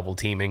that's double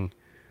teaming,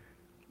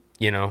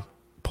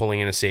 pulling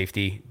in a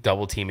safety,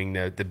 double teaming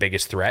the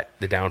biggest threat,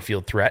 the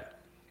downfield threat.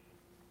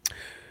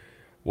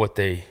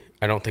 They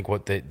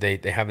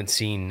haven't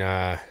seen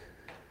the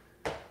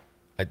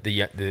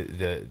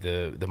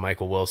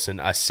Michael Wilson,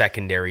 a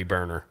secondary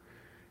burner,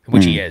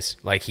 which he is.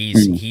 Like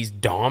he's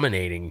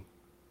dominating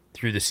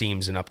through the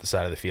seams and up the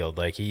side of the field.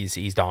 Like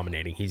he's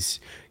dominating.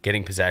 He's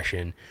getting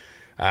possession.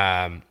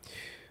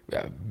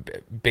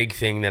 Big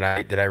thing that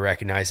I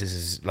recognize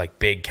is like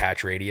big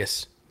catch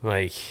radius.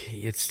 Like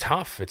it's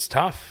tough. It's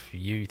tough.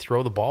 You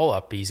throw the ball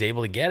up, he's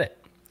able to get it.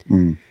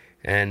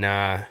 And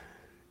I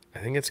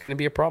think it's going to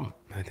be a problem.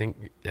 I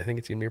think it's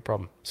going to be a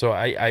problem. So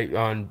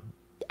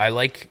I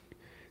like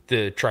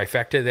the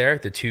trifecta there,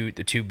 the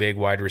two big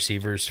wide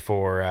receivers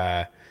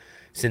for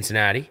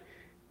Cincinnati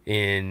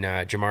in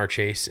Jamar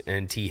Chase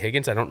and T.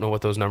 Higgins. I don't know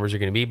what those numbers are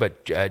going to be,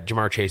 but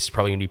Jamar Chase is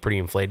probably going to be pretty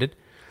inflated.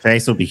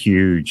 Chase will be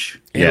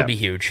huge. It'll be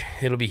huge.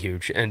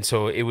 And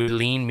so it would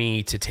lean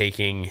me to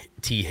taking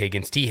T.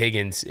 Higgins. T.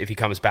 Higgins, if he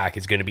comes back,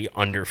 is going to be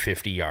under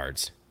 50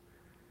 yards.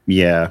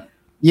 Yeah.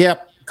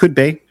 Yep. Could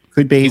be.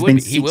 He's been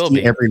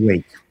 60 every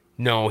week.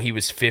 No, he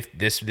was fifth.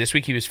 This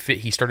week he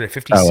started at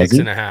 56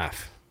 and a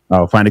half.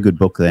 Oh, find a good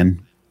book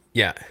then.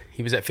 Yeah,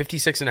 he was at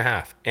 56 and a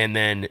half. And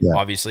then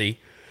obviously,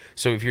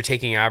 so if you're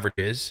taking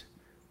averages,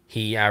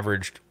 he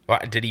averaged,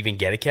 did he even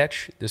get a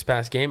catch this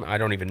past game? I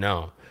don't even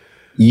know.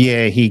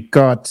 Yeah, he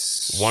got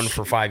 1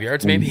 for 5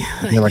 yards, maybe.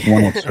 Like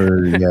 1 or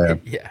 2.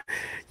 Yeah.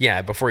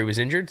 Yeah. Before he was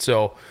injured.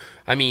 So,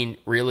 I mean,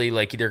 really,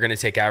 like they're going to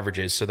take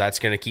averages, so that's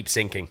going to keep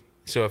sinking.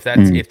 So if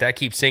that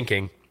keeps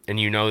sinking, and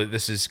you know that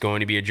this is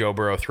going to be a Joe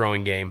Burrow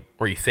throwing game,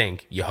 or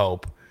you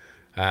hope,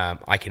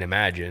 I can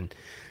imagine,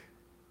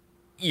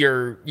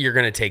 you're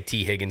going to take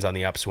T. Higgins on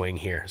the upswing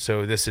here.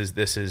 So this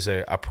is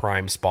a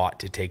prime spot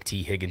to take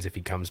T. Higgins if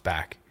he comes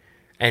back.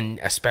 And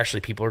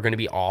especially people are going to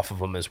be off of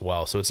him as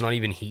well. So it's not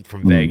even heat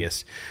from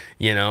Vegas.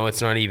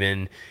 It's not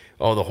even,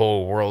 the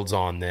whole world's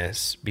on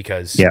this,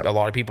 because a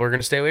lot of people are going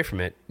to stay away from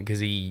it because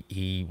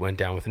he went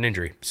down with an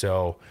injury.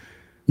 So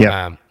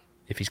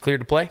if he's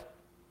cleared to play,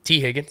 T.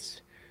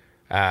 Higgins,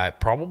 you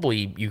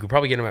could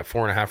probably get him at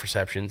 4.5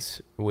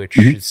 receptions, which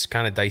is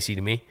kind of dicey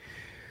to me.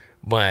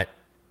 But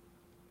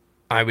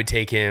I would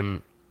take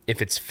him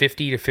if it's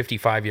 50 to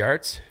 55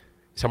 yards,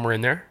 somewhere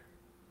in there.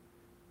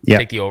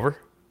 Take the over.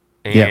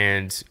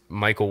 And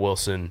Michael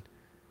Wilson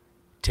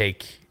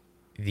take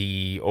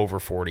the over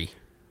 40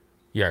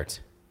 yards.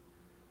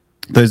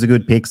 Those are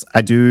good picks.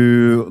 I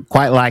do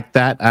quite like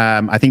that.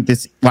 I think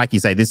this, like you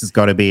say, this has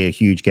got to be a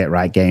huge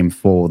get-right game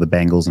for the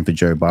Bengals and for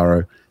Joe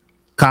Burrow.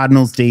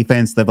 Cardinals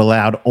defense, they've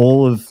allowed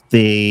all of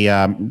the,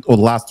 or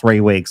the last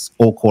 3 weeks,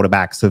 all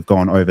quarterbacks have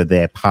gone over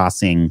their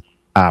passing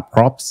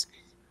props,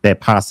 their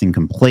passing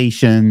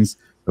completions.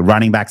 The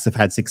running backs have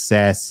had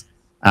success.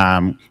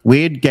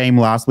 Weird game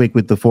last week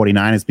with the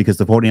 49ers because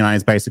the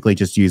 49ers basically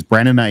just used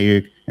Brandon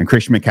Ayuk and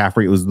Christian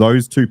McCaffrey. It was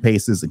those 2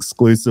 pieces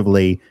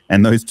exclusively,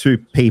 and those 2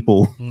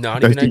 people.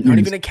 Not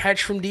even a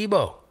catch from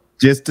Debo.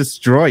 Just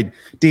destroyed.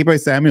 Debo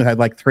Samuel had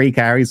like 3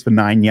 carries for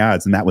 9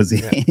 yards, and that was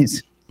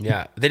it.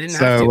 Yeah, they didn't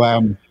have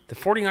to. The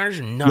 49ers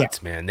are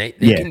nuts, man. They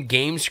can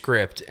game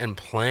script and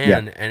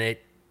plan, and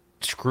it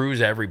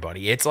screws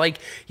everybody. It's like,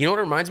 you know what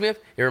it reminds me of?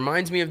 It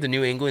reminds me of the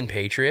New England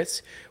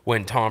Patriots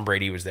when Tom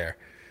Brady was there.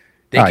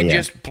 They can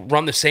just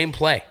run the same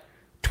play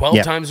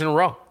 12 times in a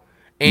row,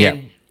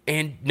 and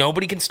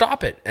nobody can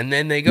stop it. And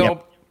then they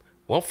go,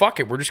 well, fuck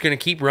it. We're just going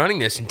to keep running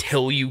this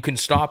until you can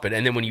stop it.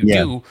 And then when you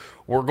do,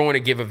 we're going to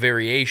give a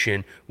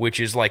variation, which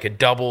is like a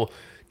double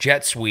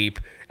jet sweep,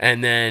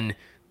 and then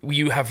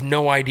you have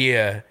no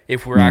idea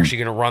if we're actually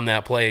going to run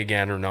that play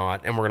again or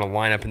not, and we're going to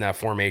line up in that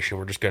formation.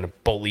 We're just going to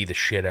bully the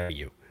shit out of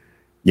you.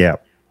 Yeah.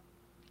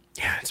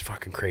 Yeah, it's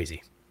fucking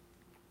crazy.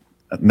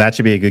 That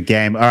should be a good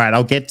game. All right,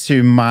 I'll get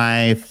to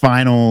my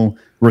final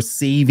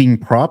receiving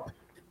prop.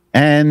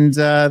 And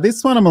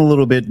this one I'm a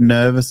little bit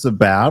nervous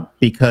about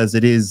because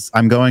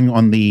I'm looking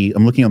on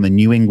the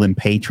New England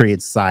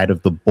Patriots side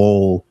of the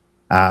ball.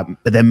 But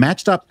they're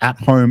matched up at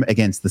home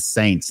against the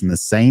Saints, and the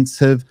Saints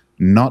have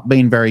not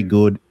been very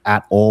good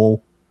at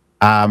all,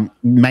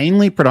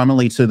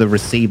 predominantly to the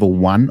receiver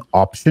 1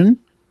 option.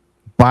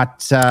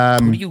 But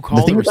who do you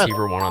call the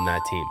receiver 1 on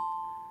that team?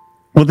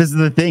 Well, this is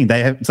the thing.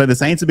 So the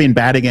Saints have been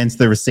bad against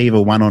the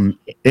receiver 1 on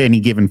any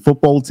given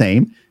football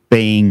team,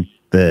 being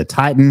the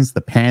Titans,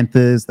 the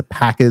Panthers, the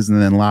Packers,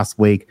 and then last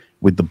week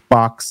with the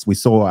Bucs, we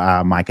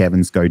saw Mike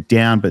Evans go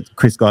down, but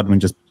Chris Godwin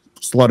just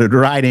slotted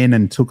right in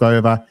and took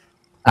over.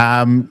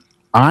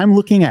 I'm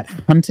looking at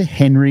Hunter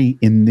Henry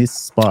in this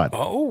spot.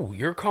 Oh,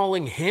 you're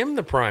calling him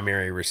the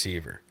primary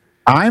receiver.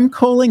 I'm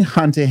calling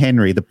Hunter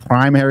Henry the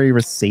primary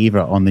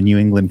receiver on the New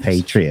England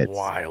Patriots.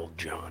 Wild,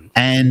 John.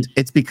 And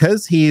it's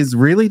because he is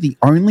really the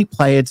only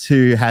player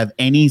to have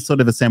any sort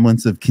of a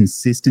semblance of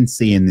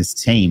consistency in this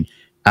team.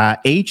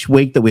 Each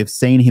week that we've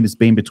seen him has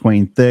been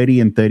between 30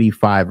 and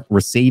 35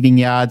 receiving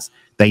yards.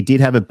 They did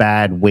have a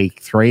bad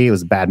week 3. It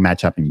was a bad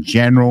matchup in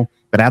general.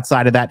 But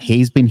outside of that,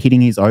 he's been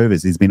hitting his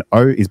overs. He's been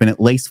at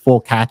least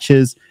 4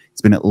 catches.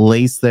 It's been at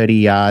least 30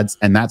 yards.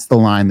 And that's the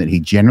line that he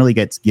generally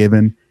gets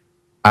given.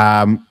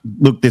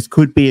 Look, this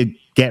could be a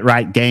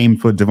get-right game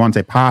for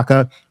Devontae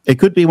Parker. It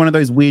could be one of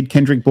those weird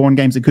Kendrick Bourne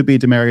games. It could be a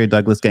Demario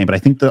Douglas game. But I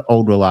think the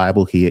old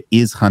reliable here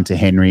is Hunter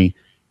Henry.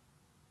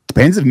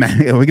 Depends if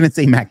we're going to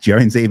see Mac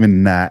Jones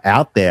even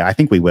out there. I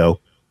think we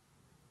will,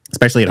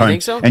 especially at home. You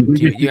think so? And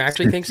Do you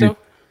actually think so?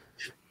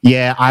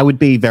 Yeah, I would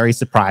be very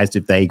surprised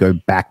if they go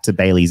back to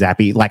Bailey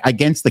Zappi. Like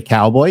against the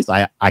Cowboys,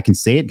 I can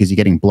see it because you're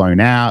getting blown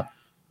out.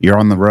 You're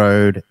on the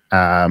road.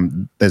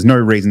 There's no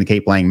reason to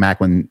keep playing Mac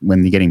when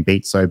you're getting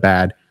beat so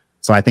bad.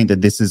 So I think that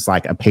this is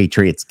like a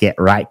Patriots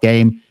get-right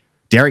game.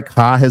 Derek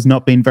Carr has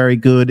not been very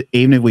good.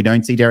 Even if we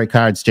don't see Derek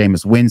Carr, it's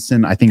Jameis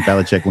Winston. I think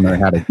Belichick will know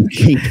how to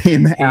keep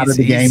him out of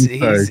the game.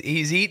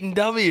 He's eating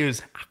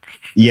W's.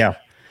 Yeah,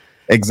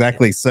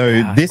 exactly.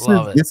 So this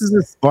is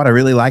a spot I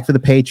really like for the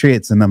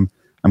Patriots, and I'm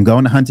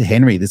going to Hunter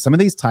Henry. Some of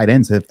these tight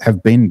ends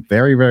have been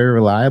very, very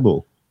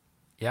reliable.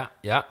 Yeah.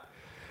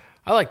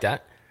 I like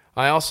that.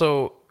 I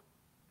also,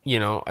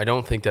 I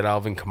don't think that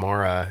Alvin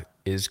Kamara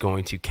is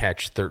going to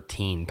catch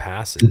 13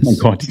 passes. Oh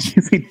my God, did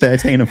you see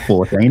 13 or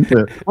 14?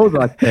 What was it,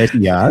 like 30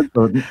 yards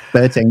or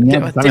 13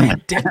 yards?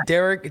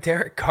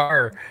 Derek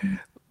Carr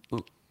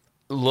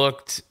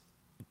looked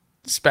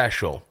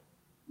special.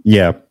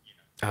 Yeah.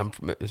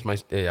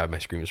 My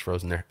screen was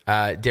frozen there.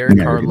 Derek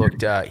Carr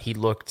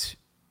looked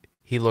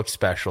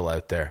special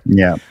out there.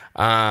 Yeah.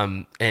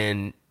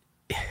 And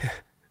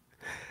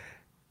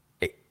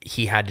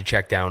he had to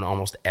check down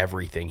almost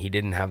everything. He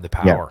didn't have the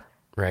power,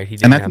 right? He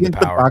didn't have the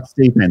power. The Bucs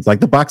defense. Like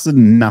the Bucs are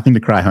nothing to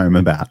cry home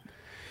about.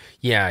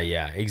 Yeah,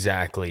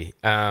 exactly.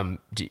 Does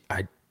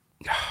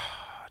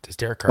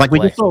Derek Carr play? We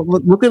just saw,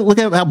 look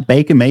at how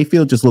Baker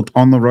Mayfield just looked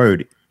on the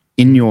road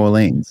in New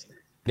Orleans.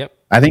 Yep.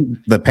 I think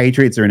the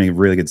Patriots are in a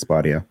really good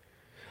spot here.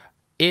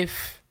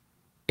 If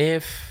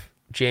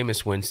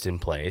Jameis Winston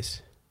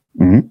plays,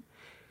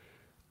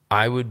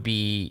 I would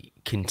be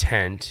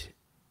content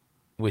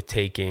with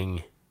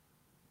taking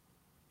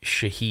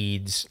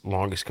Shaheed's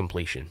longest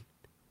completion.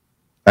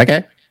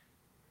 Okay.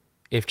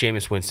 If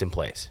Jameis Winston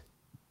plays.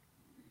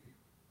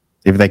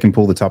 If they can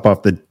pull the top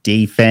off the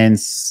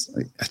defense,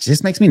 it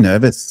just makes me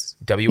nervous.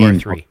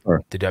 WR3.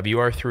 The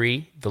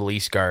WR3, the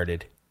least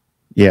guarded.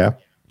 Yeah.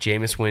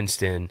 Jameis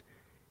Winston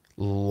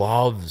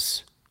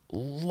loves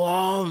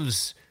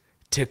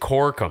to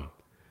cork him.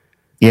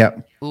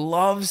 Yep.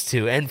 Loves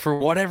to. And for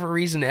whatever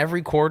reason,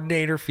 every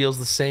coordinator feels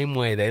the same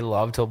way. They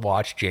love to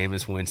watch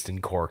Jameis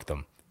Winston cork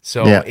them.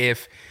 So Yeah.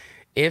 if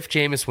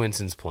Jameis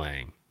Winston's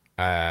playing,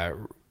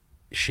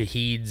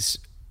 Shaheed's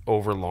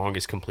over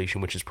longest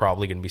completion, which is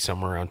probably going to be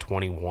somewhere around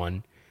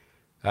 21,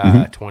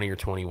 20 or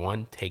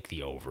 21, take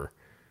the over.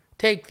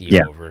 Take the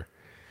Yeah. over.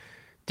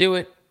 Do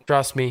it.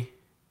 Trust me.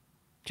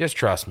 Just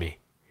trust me.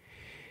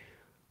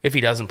 If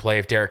he doesn't play,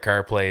 if Derek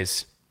Carr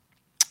plays,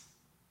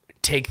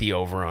 take the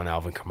over on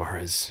Alvin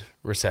Kamara's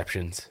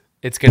receptions.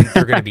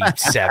 They're gonna be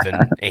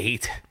 7,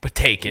 8, but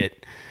take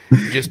it.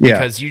 Just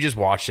because you just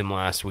watched him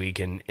last week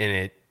and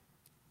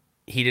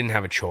he didn't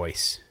have a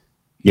choice.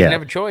 He didn't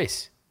have a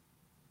choice.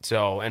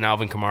 So, and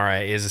Alvin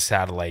Kamara is a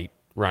satellite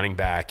running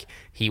back.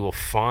 He will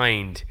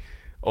find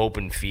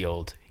open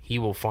field. He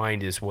will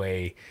find his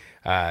way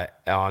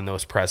on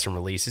those press and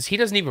releases. He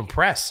doesn't even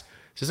press.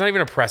 So it's not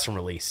even a press and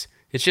release.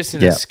 It's just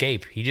an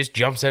escape. He just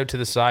jumps out to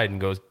the side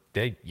and goes,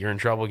 hey, you're in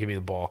trouble. Give me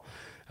the ball.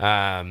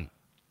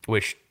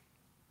 Which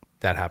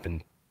that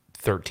happened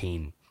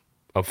 13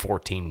 of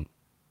 14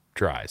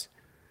 tries.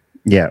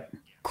 Yeah.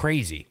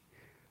 Crazy.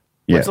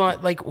 Yeah.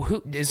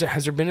 What's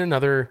has there been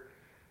another?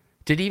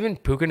 Did even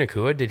Puka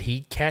Nacua, did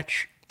he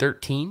catch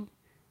 13?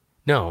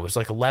 No, it was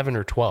like 11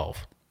 or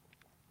 12.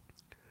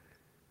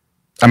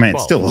 I mean,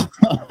 it's still.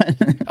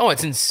 Oh,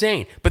 it's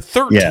insane. But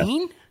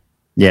 13?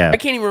 Yeah. I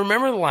can't even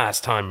remember the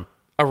last time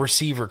a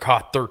receiver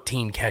caught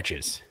 13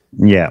 catches.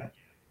 Yeah.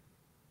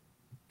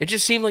 It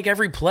just seemed like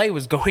every play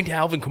was going to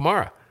Alvin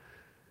Kamara.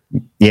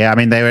 Yeah, I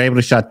mean, they were able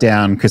to shut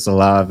down Chris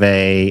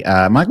Olave.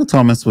 Michael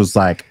Thomas was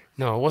like,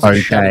 no, it wasn't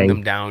shutting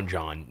them down,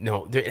 John.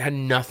 No, it had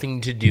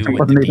nothing to do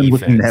with the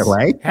defense.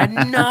 It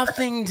had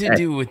nothing to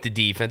do with the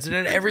defense. It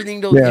had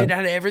everything to it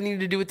had everything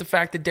to do with the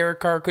fact that Derek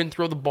Carr couldn't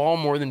throw the ball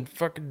more than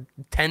fucking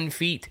 10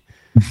 feet.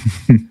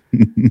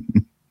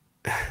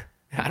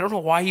 I don't know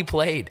why he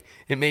played.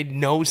 It made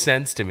no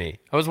sense to me.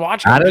 I was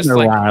watching. I'm just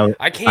like,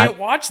 I can't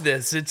watch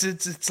this.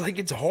 It's like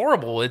it's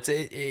horrible.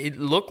 It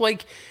looked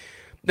like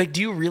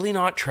do you really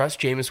not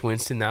trust Jameis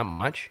Winston that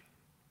much?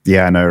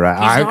 Yeah, I know,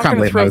 right? He's not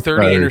going to throw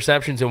 30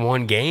 interceptions in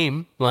one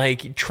game.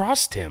 Like,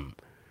 trust him.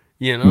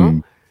 You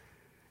know?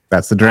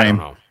 That's the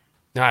dream.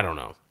 I don't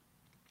know.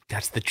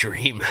 That's the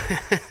dream.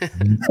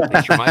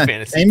 That's for my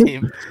fantasy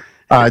team.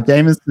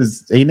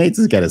 Jameis he needs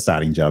to get a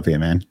starting job here,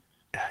 man.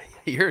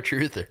 You're a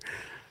truther.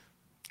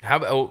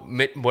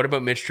 What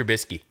about Mitch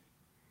Trubisky?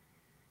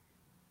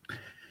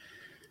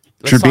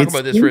 Let's talk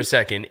about this for a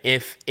second.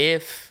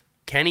 If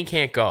Kenny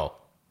can't go,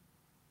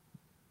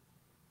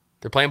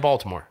 they're playing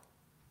Baltimore.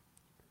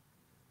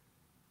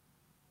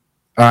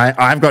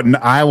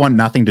 I want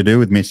nothing to do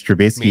with Mitch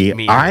Trubisky.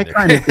 Me I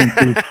kind of think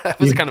that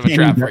was kind of a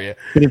trap for you.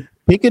 But if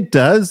Pickett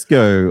does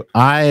go,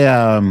 I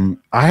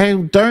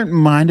don't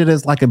mind it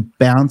as like a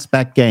bounce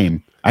back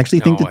game. I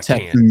actually think the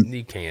Texans.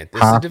 You can't.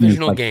 This is a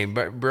divisional game,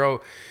 but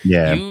bro,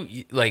 yeah,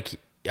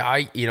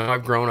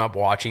 I've grown up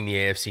watching the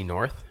AFC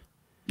North.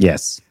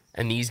 Yes,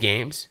 and these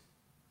games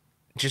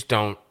just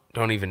don't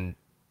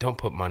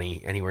put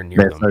money anywhere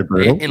near them. So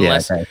brutal.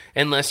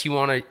 Unless you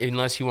want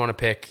to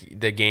pick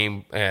the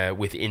game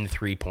within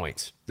 3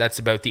 points. That's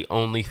about the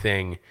only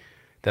thing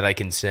that I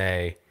can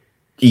say.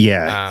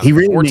 Yeah, he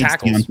really needs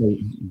tackles.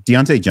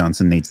 Deontay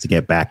Johnson needs to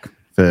get back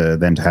for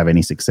them to have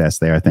any success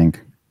there, I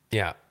think.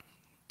 Yeah.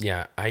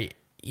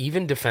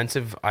 Even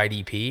defensive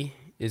IDP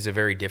is a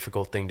very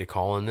difficult thing to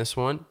call in this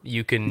one.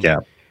 You can,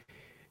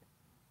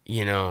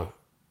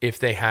 if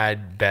they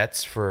had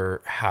bets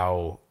for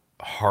how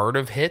hard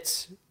of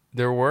hits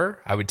there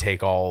were, I would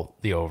take all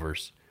the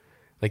overs.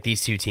 Like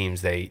these two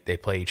teams, they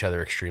play each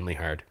other extremely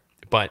hard.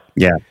 But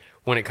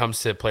when it comes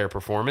to player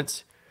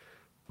performance,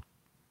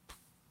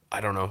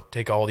 I don't know.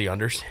 Take all the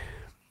unders,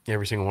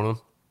 every single one of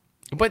them.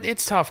 But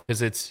it's tough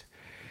because it's.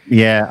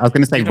 Yeah, I was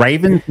going to say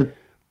Ravens.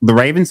 The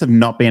Ravens have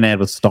not been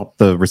able to stop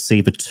the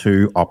receiver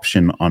 2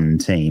 option on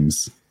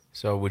teams.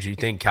 So would you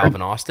think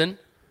Calvin Austin?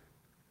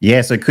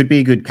 Yeah, so it could be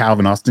a good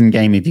Calvin Austin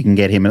game if you can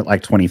get him at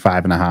like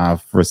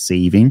 25.5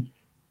 receiving.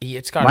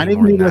 It's got to be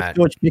more than that.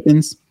 George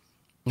Pickens.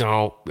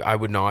 No, I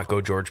would not go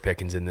George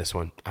Pickens in this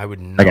one. I would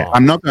not. Okay,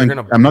 I'm not going.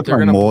 They're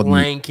going to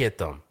blanket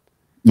them.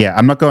 Yeah,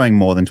 I'm not going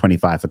more than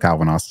 25 for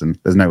Calvin Austin.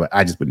 There's no way.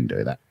 I just wouldn't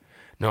do that.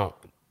 No,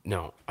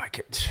 I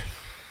can't.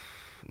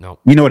 No.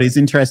 You know what is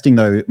interesting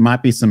though? It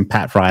might be some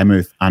Pat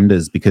Frymouth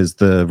unders because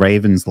the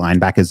Ravens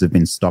linebackers have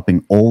been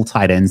stopping all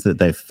tight ends that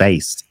they've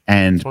faced,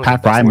 and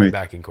Pat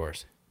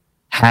Frymouth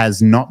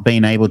has not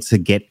been able to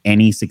get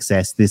any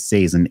success this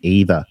season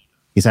either.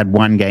 He's had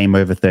one game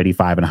over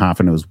 35.5,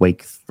 and it was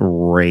week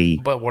 3.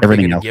 But what are they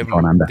going to give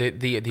him?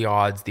 The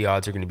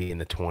odds are going to be in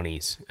the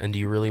 20s. And do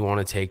you really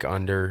want to take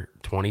under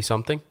 20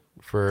 something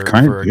for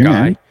a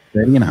guy?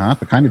 30.5. I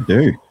kind of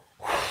do.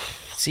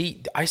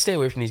 See, I stay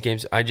away from these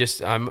games.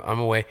 I'm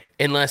away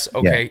unless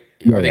are they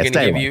going to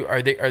give you?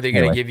 Are they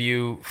going to give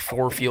you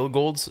 4 field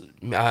goals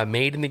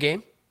made in the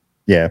game?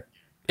 Yeah.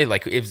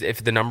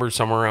 If the number's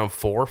somewhere around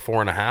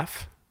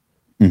 4.5.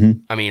 Mm-hmm.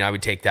 I mean, I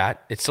would take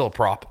that. It's still a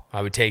prop.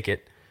 I would take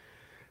it.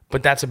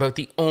 But that's about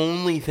the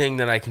only thing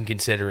that I can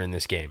consider in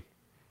this game.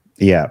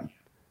 Yeah.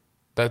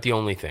 About the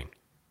only thing.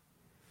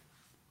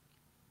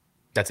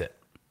 That's it.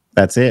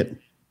 That's it.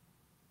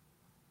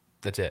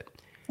 That's it.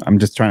 I'm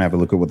just trying to have a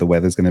look at what the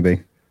weather's going to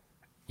be.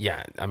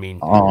 Yeah, I mean,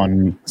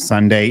 on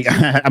Sunday.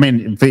 I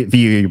mean, for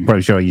you, I'm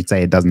probably sure you'd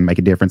say it doesn't make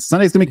a difference.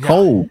 Sunday's going to be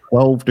cold,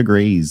 12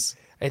 degrees.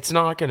 It's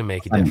not going to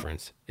make a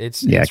difference.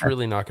 It's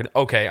really not going to.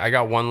 Okay, I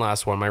got one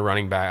last one. My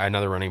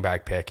another running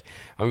back pick.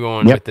 I'm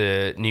going with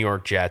the New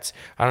York Jets.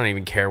 I don't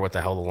even care what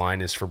the hell the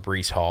line is for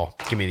Breece Hall.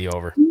 Give me the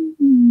over.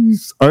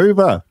 It's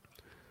over.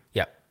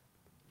 Yep.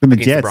 For the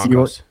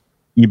Jets,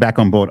 you back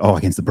on board. Oh,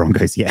 against the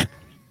Broncos, yeah.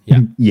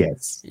 Yeah.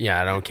 Yes.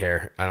 Yeah, I don't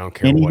care.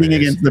 Anything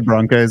against the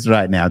Broncos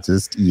right now,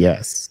 just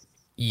yes.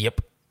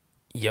 Yep.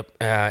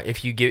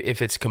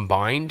 If it's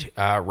combined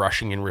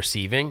rushing and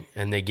receiving,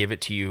 and they give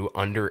it to you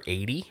under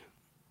 80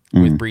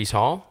 with Breece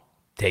Hall,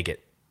 take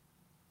it.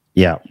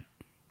 Yeah.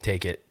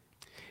 Take it.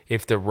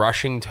 If the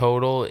rushing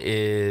total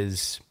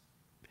is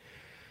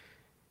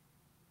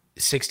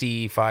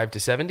 65 to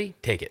 70,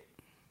 take it.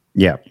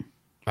 Yeah.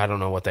 I don't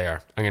know what they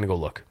are. I'm going to go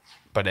look.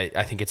 But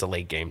I think it's a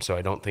late game, so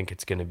I don't think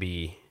it's going to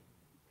be...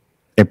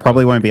 It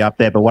probably won't be up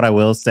there, but what I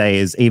will say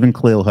is even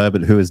Khalil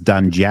Herbert, who has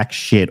done jack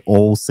shit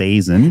all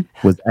season,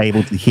 was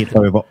able to hit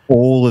over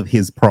all of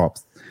his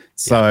props.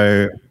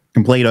 So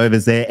complete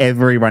overs there.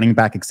 Every running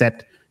back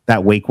except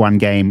that week one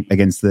game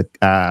against the...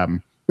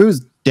 who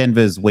was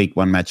Denver's week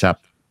one matchup?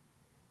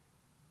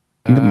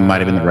 I think it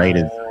might have been the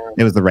Raiders.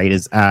 It was the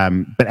Raiders.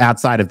 But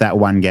outside of that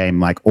one game,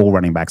 like all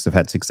running backs have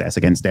had success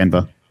against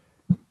Denver.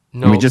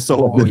 No, we just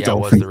saw it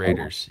was the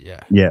Raiders.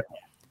 Yeah.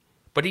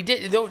 But he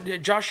did, though.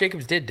 Josh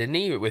Jacobs didn't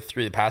he?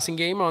 Through the passing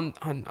game on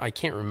I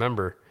can't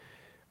remember.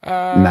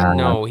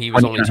 No, he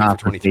was only 2 for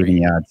 23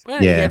 yards. Well,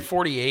 he had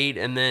 48,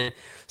 and then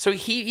so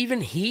he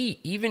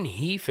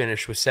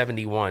finished with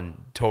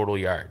 71 total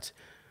yards.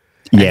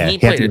 And he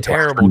played a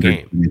terrible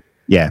game.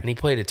 Yeah, and he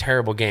played a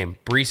terrible game.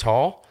 Breece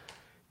Hall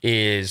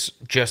is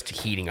just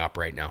heating up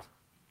right now.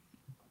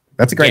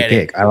 That's a great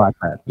pick. I like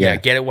that. Yeah,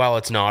 get it while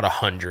it's not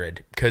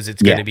 100, because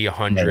it's going to be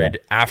 100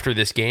 after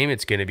this game.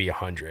 It's going to be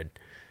 100.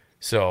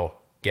 So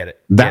get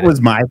it. That was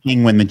my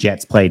thing when the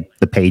Jets played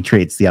the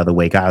Patriots the other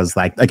week. I was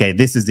like, okay,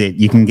 this is it.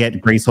 You can get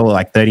Breece Hall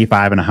like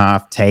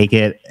 35.5. Take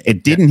it.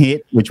 It didn't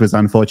hit, which was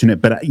unfortunate.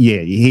 But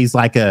he's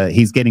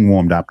he's getting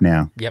warmed up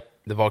now. Yep,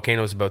 the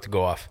volcano's about to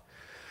go off.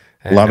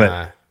 And, love it.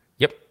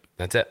 Yep,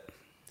 that's it.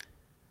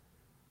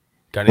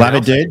 Love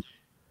it, dude.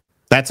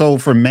 That's all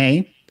from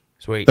me.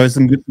 Sweet. Those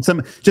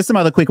some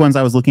other quick ones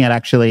I was looking at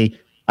actually.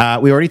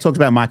 We already talked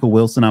about Michael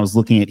Wilson. I was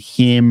looking at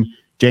him.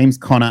 James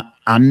Conner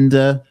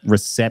under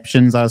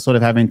receptions. I was sort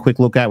of having a quick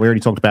look at. We already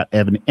talked about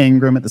Evan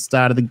Engram at the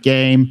start of the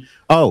game.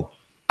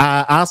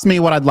 Ask me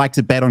what I'd like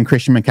to bet on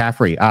Christian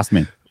McCaffrey. Ask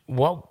me.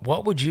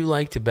 What would you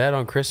like to bet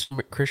on Christian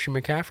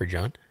McCaffrey,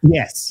 John?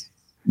 Yes.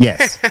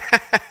 Yes.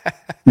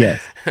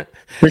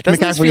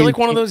 Doesn't this feel like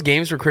one of those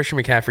games where Christian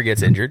McCaffrey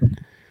gets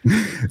injured?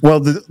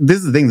 Well, this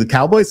is the thing. The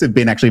Cowboys have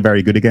been actually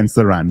very good against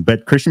the run,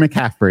 but Christian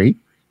McCaffrey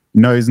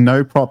knows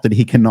no prop that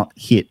he cannot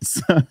hit.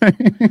 So.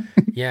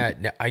 Yeah,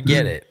 I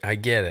get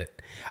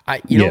it.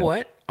 You know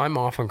what? I'm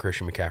off on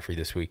Christian McCaffrey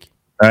this week.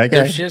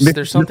 Okay.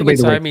 There's something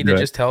inside me that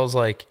just tells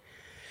like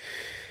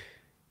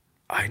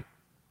I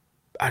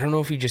don't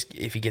know if he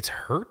gets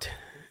hurt.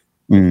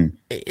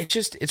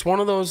 It's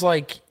one of those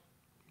like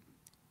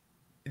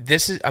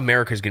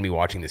America's going to be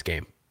watching this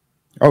game.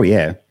 Oh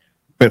yeah.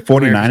 But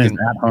 49ers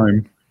at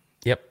home.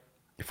 Yep.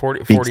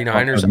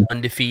 49ers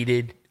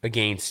undefeated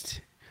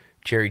against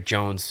Jerry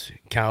Jones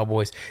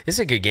Cowboys. This is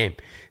a good game.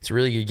 It's a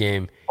really good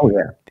game. Oh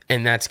yeah.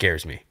 And that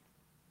scares me.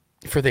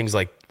 For things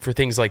like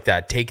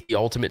that, take the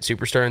ultimate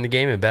superstar in the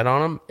game and bet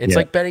on him. It's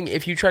like betting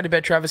if you try to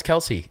bet Travis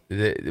Kelce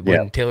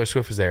when Taylor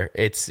Swift was there.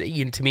 It's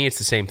to me, it's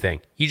the same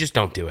thing. You just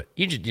don't do it.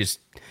 You just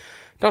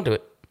don't do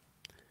it.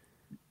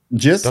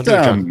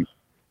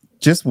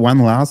 Just one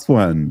last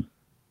one.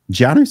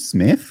 Jonnu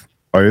Smith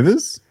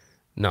overs.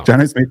 No.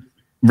 Jonnu Smith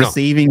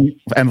receiving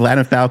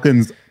Atlanta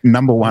Falcons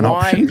number 1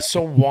 option.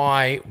 So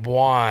why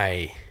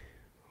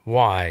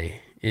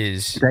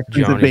is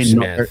Jonnu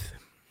Smith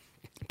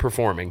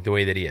performing the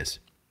way that he is?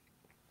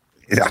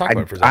 Let's talk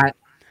about it for a second.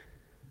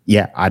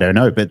 I don't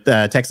know, but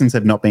Texans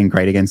have not been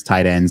great against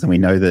tight ends, and we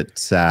know that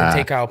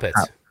take Kyle Pitts.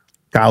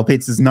 Kyle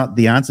Pitts is not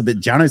the answer, but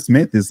Jonnu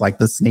Smith is like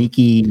the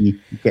sneaky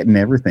getting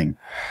everything.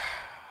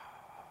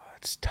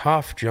 It's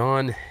tough,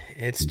 John.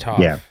 It's tough.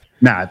 Yeah.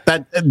 Nah,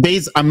 but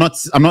these I'm not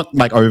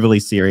like overly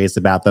serious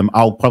about them.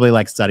 I'll probably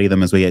like study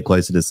them as we get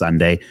closer to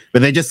Sunday,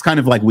 but they're just kind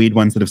of like weird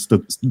ones that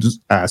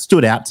have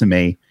stood out to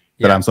me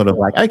that I'm sort of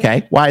like,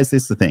 okay, why is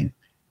this the thing?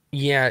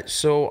 Yeah,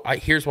 so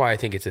here's why I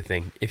think it's a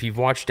thing. If you've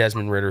watched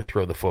Desmond Ridder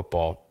throw the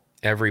football,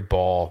 every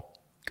ball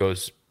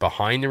goes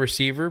behind the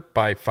receiver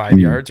by 5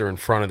 yards or in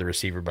front of the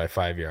receiver by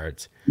 5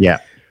 yards. Yeah.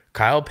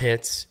 Kyle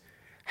Pitts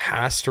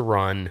has to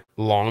run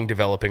long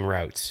developing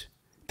routes.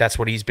 That's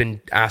what he's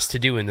been asked to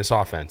do in this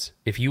offense.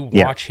 If you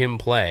watch him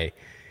play,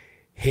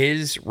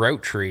 his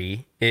route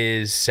tree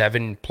is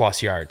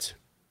 7+ yards.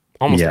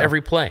 Almost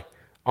every play.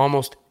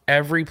 Almost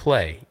every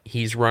play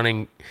he's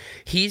running.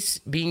 He's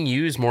being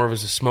used more of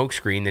as a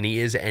smokescreen than he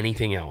is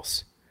anything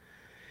else.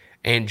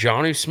 And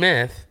Jonnu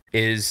Smith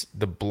is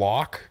the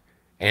block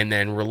and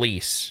then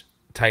release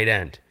tight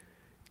end.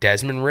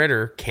 Desmond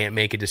Ridder can't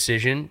make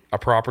a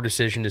proper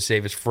decision to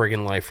save his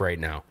friggin' life right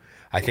now.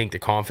 I think the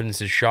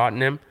confidence is shot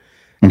in him,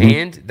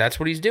 and that's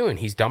what he's doing.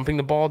 He's dumping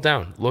the ball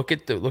down. Look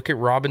at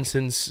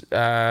Robinson's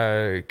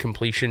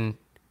completion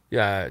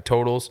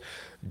totals.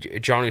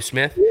 Jonnu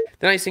Smith.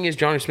 The nice thing is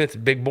Jonnu Smith's a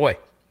big boy,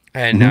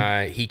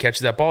 and he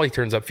catches that ball. He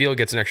turns upfield,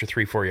 gets an extra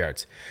 3-4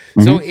 yards.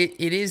 So it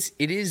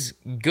is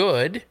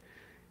good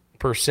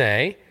per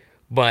se,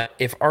 but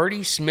if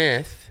Artie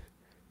Smith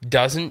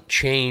doesn't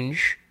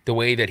change the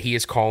way that he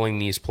is calling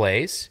these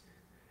plays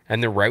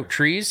and the route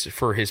trees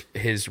for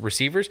his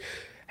receivers,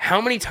 how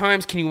many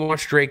times can you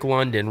watch Drake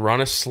London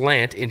run a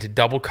slant into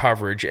double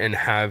coverage and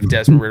have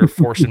Desmond Ridder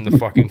force him the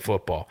fucking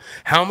football?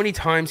 How many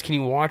times can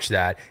you watch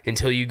that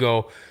until you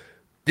go,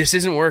 this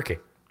isn't working?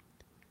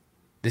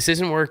 This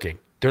isn't working.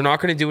 They're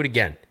not going to do it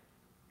again.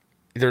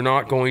 They're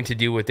not going to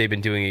do what they've been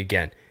doing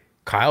again.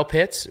 Kyle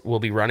Pitts will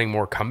be running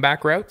more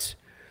comeback routes.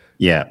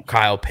 Yeah.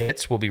 Kyle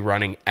Pitts will be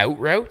running out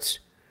routes.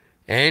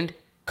 And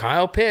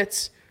Kyle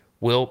Pitts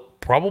will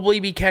probably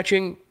be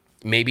catching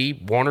maybe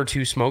one or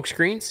two smoke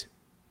screens,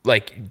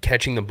 like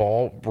catching the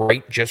ball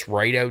just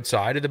right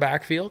outside of the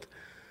backfield.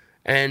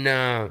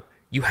 And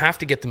you have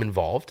to get them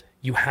involved.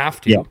 You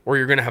have to, or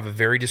you're going to have a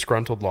very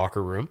disgruntled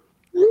locker room.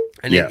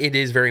 And it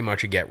is very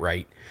much a get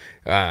right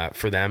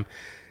for them.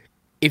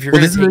 If you're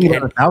going to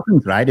take the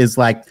Falcons, right, is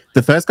like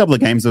the first couple of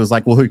games, it was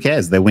like, well, who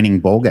cares? They're winning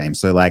ball games.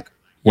 So like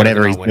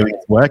whatever he's doing,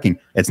 it's working.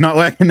 It's not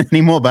working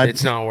anymore, but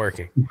it's not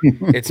working.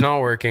 It's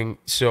not working.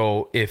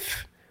 So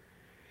if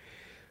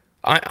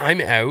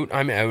I'm out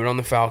on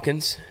the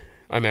Falcons.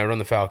 I'm out on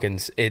the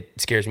Falcons. It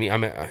scares me.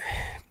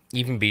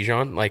 Even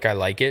Bijan, like I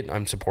like it.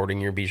 I'm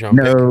supporting your Bijan.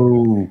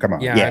 No, come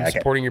on. Yeah, I'm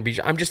supporting your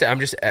Bijan.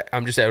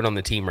 I'm just out on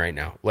the team right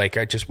now. Like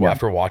I just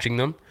after watching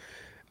them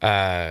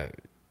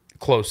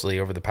closely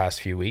over the past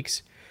few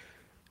weeks,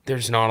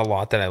 there's not a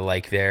lot that I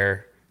like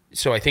there.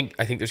 So I think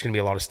there's going to be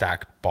a lot of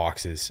stacked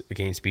boxes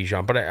against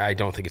Bijan, but I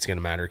don't think it's going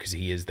to matter because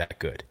he is that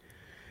good.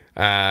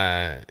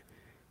 But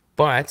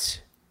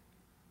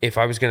if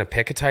I was going to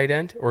pick a tight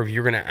end, or if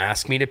you're going to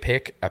ask me to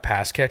pick a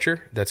pass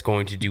catcher that's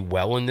going to do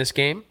well in this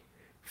game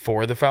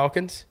for the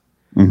Falcons,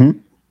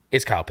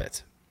 it's Kyle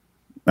Pitts.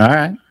 All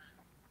right.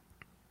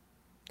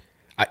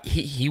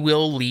 He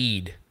will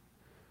lead.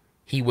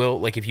 He will,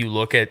 like, if you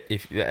look at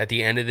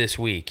the end of this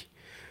week,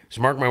 just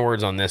mark my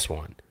words on this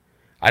one.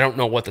 I don't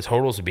know what the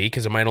totals would be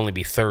because it might only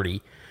be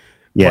 30.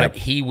 Yeah. But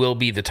he will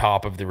be the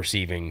top of the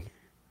receiving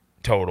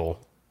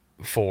total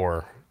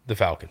for the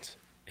Falcons.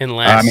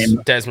 Unless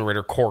Desmond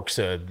Ridder corks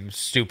a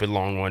stupid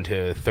long one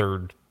to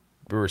third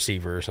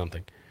receiver or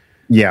something.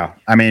 Yeah.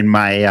 I mean,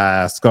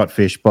 my Scott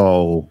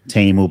Fishbowl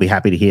team will be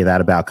happy to hear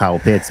that about Kyle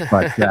Pitts.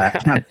 But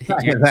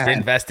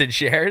invested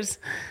shares?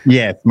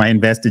 Yeah, my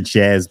invested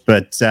shares.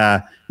 But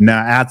no,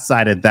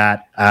 outside of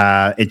that,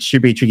 it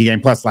should be a tricky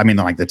game. Plus, I mean,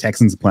 like the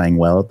Texans are playing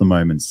well at the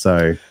moment.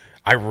 So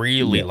I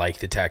really like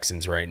the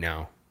Texans right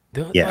now.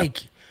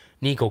 Like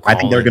Nico Collins. I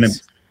think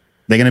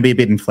they're gonna be a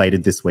bit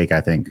inflated this week,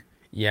 I think.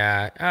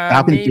 Yeah,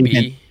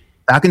 maybe.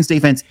 Falcons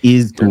defense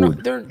is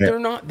good. They're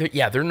not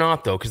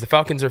though, because the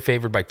Falcons are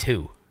favored by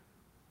 2.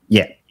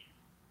 Yeah.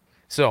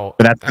 So,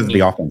 but that's because of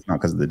the offense, not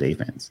because of the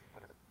defense.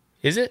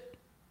 Is it?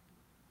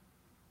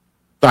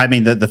 I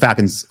mean, the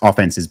Falcons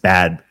offense is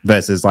bad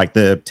versus like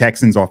the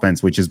Texans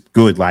offense, which is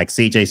good. Like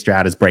CJ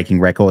Stroud is breaking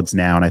records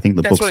now, and I think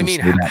that's what I mean.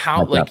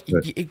 How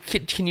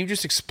can you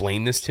just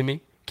explain this to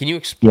me? Can you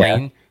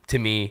explain to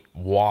me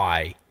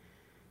why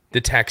the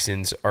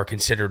Texans are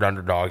considered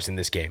underdogs in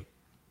this game?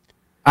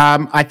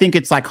 I think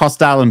it's like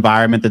hostile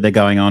environment that they're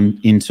going on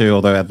into,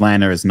 although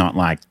Atlanta is not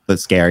like the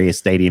scariest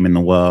stadium in the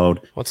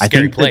world. Well, it's a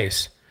scary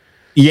place.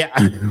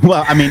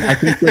 Well, I mean, I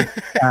think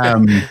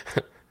that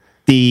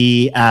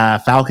the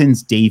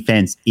Falcons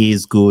defense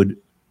is good.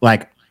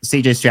 Like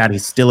CJ Stroud,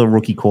 he's still a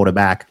rookie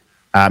quarterback.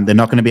 They're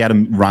not going to be able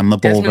to run the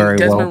ball very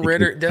well. Desmond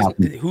Ridder,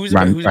 who's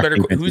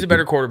a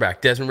better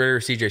quarterback, Desmond Ridder or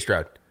CJ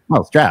Stroud?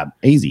 Oh, Stroud,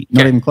 easy,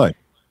 not even close.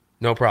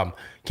 No problem.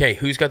 Okay,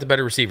 who's got the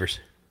better receivers?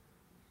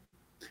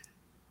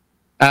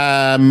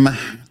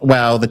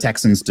 Well, the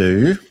Texans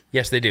do.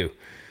 Yes, they do.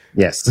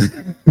 Yes.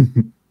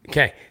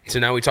 Okay, so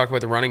now we talk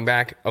about the running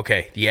back.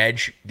 Okay, the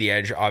edge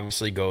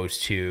obviously goes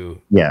to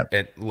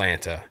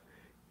Atlanta.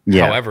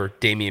 Yeah. However,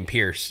 Dameon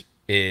Pierce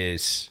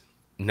is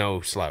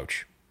no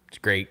slouch. It's a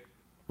great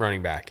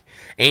running back.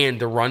 And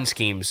the run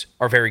schemes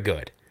are very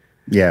good.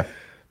 Yeah.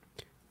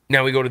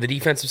 Now we go to the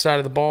defensive side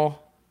of the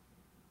ball.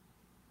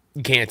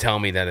 You can't tell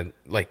me that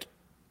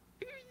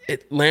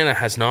Atlanta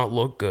has not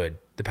looked good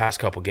the past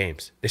couple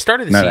games. They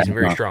started the season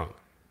very strong.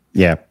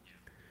 Yeah.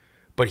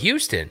 But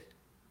Houston,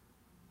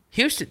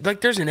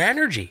 like there's an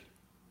energy.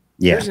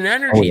 Yeah. There's an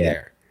energy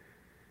there.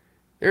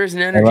 There is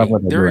an energy.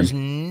 There is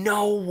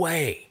no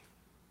way.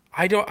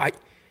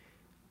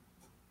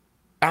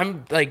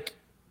 I'm like,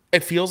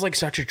 it feels like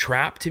such a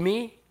trap to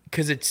me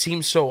because it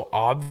seems so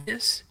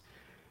obvious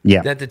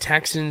that the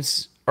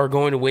Texans are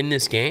going to win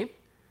this game.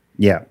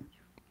 Yeah.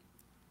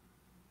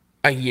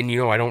 I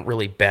don't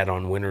really bet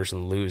on winners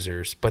and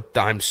losers, but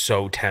I'm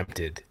so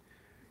tempted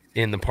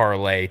in the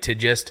parlay to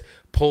just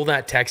pull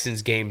that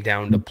Texans game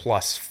down to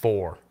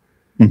 +4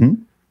 Mm-hmm.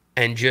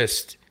 and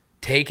just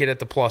take it at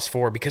the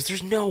 +4 because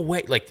there's no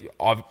way. Like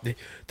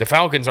the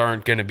Falcons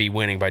aren't going to be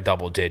winning by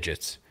double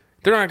digits.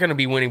 They're not going to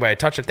be winning by a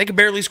touchdown. They can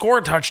barely score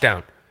a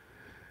touchdown.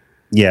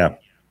 Yeah.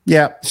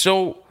 Yeah.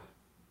 So,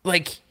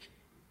 like,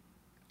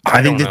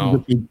 I don't think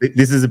know.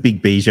 this is a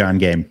big Bijan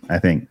game, I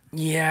think.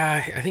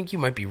 Yeah, I think you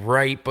might be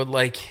right, but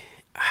like,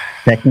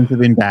 Texans have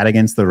been bad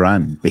against the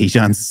run.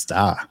 Bijan's a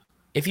star.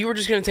 if you were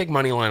just going to take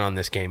money line on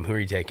this game, who are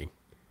you taking?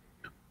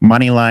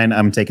 Money line,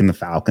 I'm taking the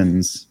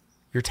Falcons.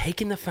 You're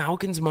taking the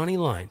Falcons money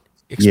line.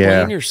 Yeah.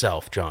 Explain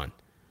yourself, John.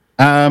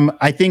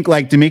 I think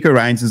like D'Amico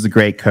Ryans is a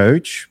great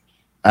coach.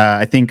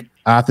 I think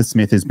Arthur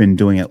Smith has been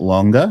doing it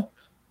longer.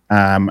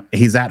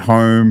 He's at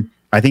home.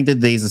 I think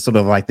that these are sort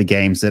of like the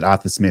games that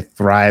Arthur Smith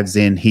thrives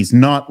in. He's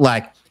not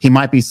like, he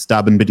might be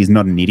stubborn, but he's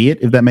not an idiot,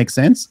 if that makes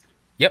sense.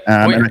 Yep.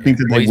 And I think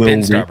that he's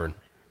been stubborn.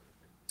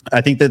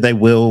 I think that they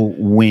will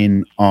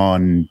win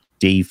on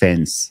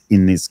defense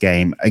in this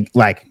game.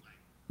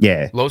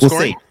 Yeah, Low we'll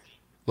scoring? see.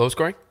 Low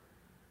scoring?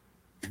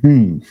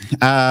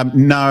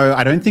 No,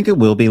 I don't think it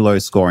will be low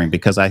scoring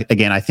because I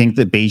think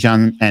that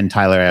Bijan and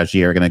Tyler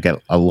Algier are going to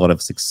get a lot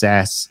of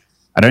success.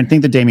 I don't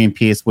think that Damian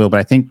Pierce will, but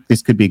I think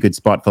this could be a good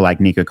spot for like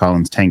Nico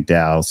Collins, Tank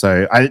Dowell.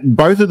 So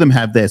both of them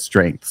have their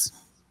strengths.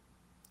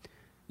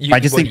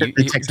 I just think that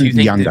the Texans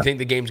are younger. Do you think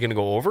the game's going to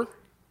go over?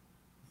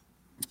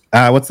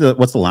 What's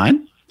the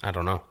line? I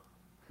don't know.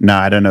 No,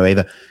 I don't know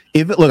either.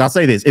 I'll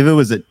say this: if it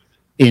was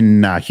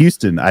in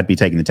Houston, I'd be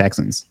taking the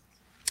Texans.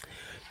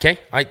 Okay,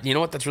 you know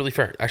what? That's really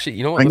fair. Actually,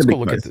 you know what? Let's go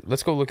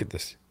look at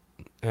this.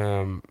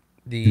 We're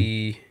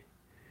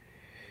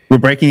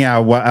breaking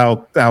our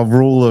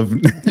rule of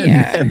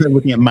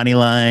looking at money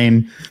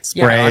line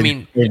spread. Yeah, I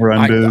mean,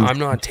 I'm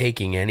not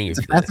taking any of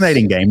this. It's a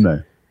fascinating game,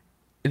 though.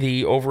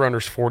 The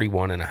over/under's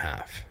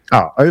 41.5.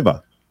 Oh,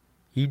 over.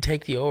 You'd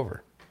take the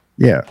over.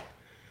 Yeah.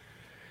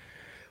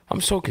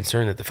 I'm so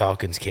concerned that the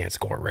Falcons can't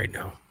score right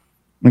now.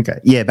 Okay.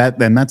 Yeah,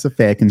 that's a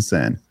fair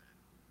concern.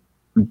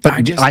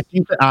 But I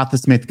think that Arthur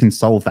Smith can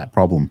solve that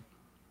problem.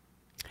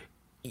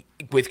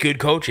 With good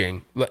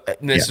coaching.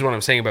 This is what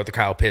I'm saying about the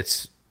Kyle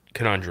Pitts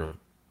conundrum.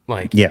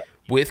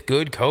 With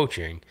good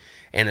coaching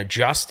and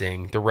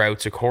adjusting the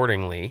routes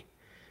accordingly,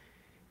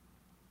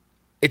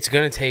 it's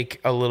going to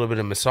take a little bit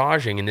of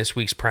massaging, and this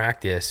week's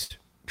practice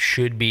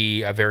should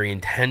be a very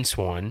intense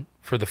one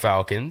for the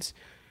Falcons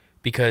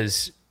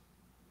because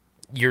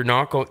you're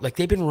not going, like,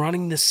 they've been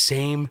running the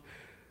same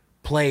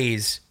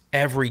plays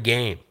every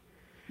game.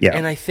 Yeah.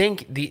 And I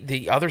think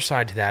the other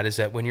side to that is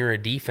that when you're a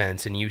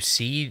defense and you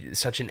see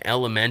such an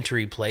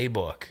elementary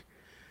playbook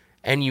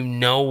and you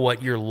know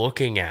what you're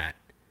looking at,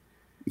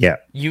 yeah,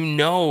 you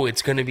know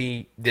it's going to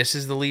be, this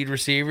is the lead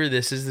receiver,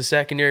 this is the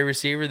secondary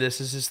receiver,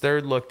 this is his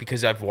third look,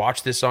 because I've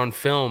watched this on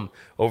film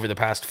over the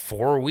past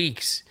 4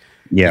 weeks.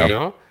 Yeah. You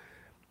know?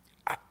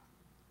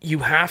 You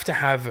have to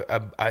have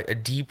a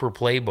deeper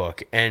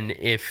playbook. And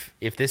if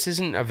this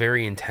isn't a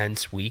very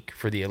intense week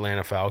for the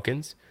Atlanta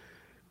Falcons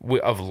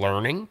of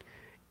learning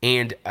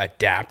and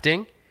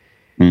adapting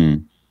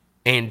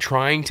and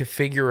trying to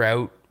figure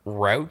out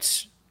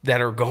routes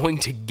that are going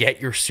to get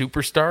your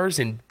superstars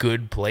in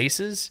good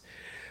places,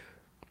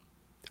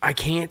 I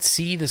can't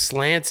see the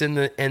slants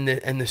and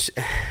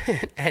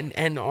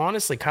and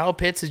honestly, Kyle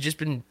Pitts has just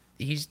been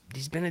he's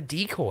been a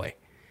decoy.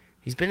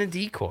 He's been a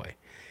decoy.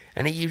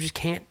 And you just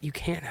can't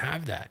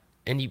have that.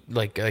 And you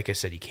like I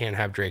said, you can't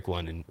have Drake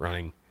London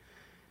running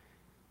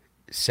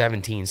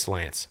 17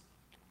 slants.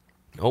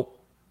 Oh,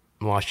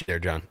 lost you there,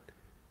 John.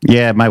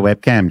 Yeah, my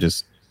webcam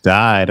just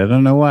died. I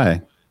don't know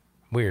why.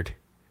 Weird.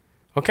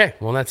 Okay,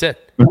 well, that's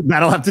it.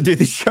 That'll have to do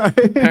the show. All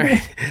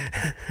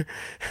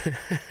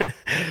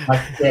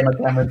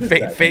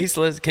right.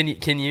 Faceless.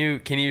 Can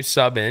you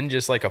sub in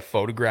just like a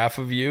photograph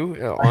of you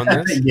on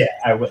this? Yeah,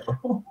 I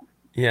will.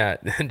 Yeah,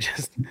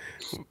 just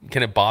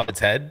can it bob its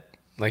head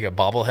like a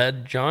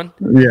bobblehead, John?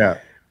 Yeah.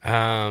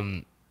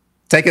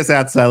 Take us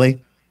out,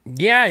 Sully.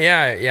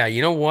 Yeah.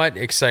 You know what?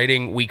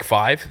 Exciting week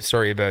 5.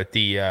 Sorry about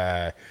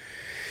the.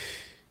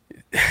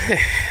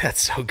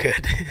 That's so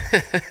good.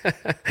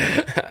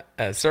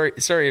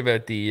 Sorry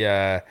about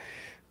the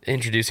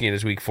introducing it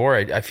as week 4.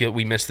 I feel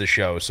we missed the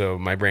show, so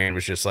my brain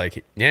was just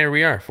like, yeah, here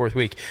we are, 4th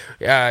week.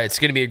 It's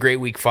going to be a great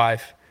week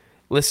 5.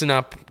 Listen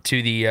up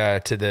to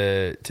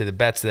the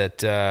bets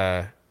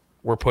that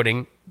we're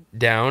putting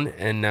down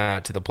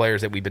and to the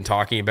players that we've been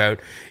talking about.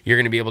 You're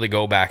going to be able to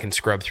go back and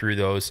scrub through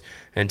those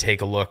and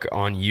take a look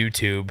on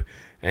YouTube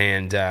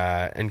and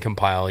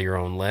compile your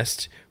own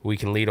list. We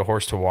can lead a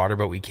horse to water,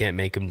 but we can't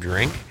make him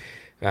drink.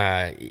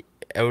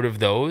 Out of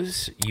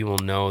those, you will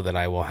know that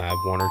I will have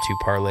 1 or 2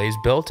 parlays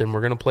built, and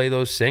we're going to play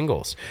those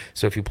singles.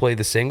 So if you play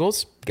the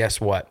singles, guess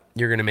what?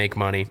 You're going to make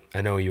money.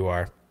 I know you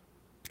are,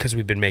 because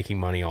we've been making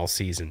money all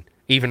season.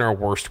 Even our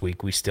worst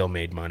week, we still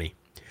made money.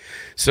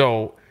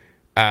 So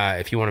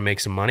if you want to make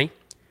some money,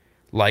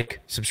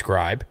 like,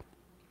 subscribe,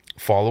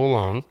 follow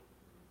along,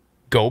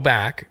 go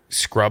back,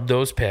 scrub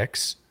those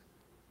picks,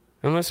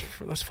 And let's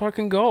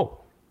fucking go.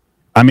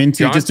 I'm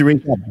into, John? just to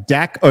recap,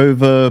 Dak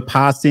over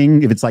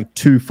passing. If it's like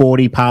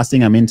 240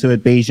 passing, I'm into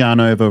it. Bijan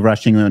over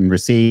rushing and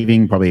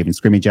receiving, probably even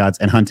scrimmage yards.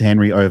 And Hunter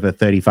Henry over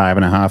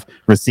 35.5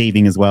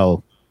 receiving as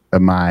well are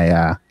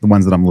my the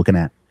ones that I'm looking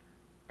at.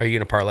 Are you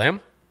going to parlay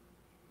them?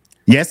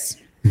 Yes.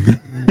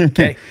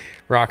 Okay.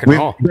 Rock and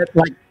roll. But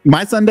like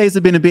my Sundays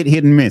have been a bit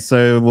hit and miss.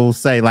 So we'll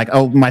say like,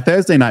 my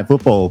Thursday night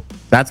football,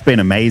 that's been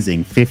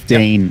amazing.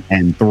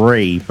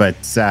 15-3. But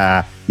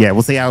yeah,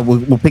 we'll see how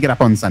we'll pick it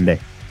up on Sunday.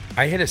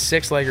 I hit a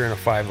 6-legger and a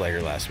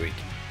 5-legger last week.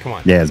 Come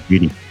on. Yeah, it's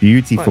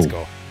beautiful. Let's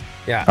go.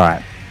 Yeah. All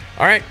right.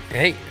 All right.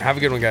 Hey, have a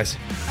good one, guys.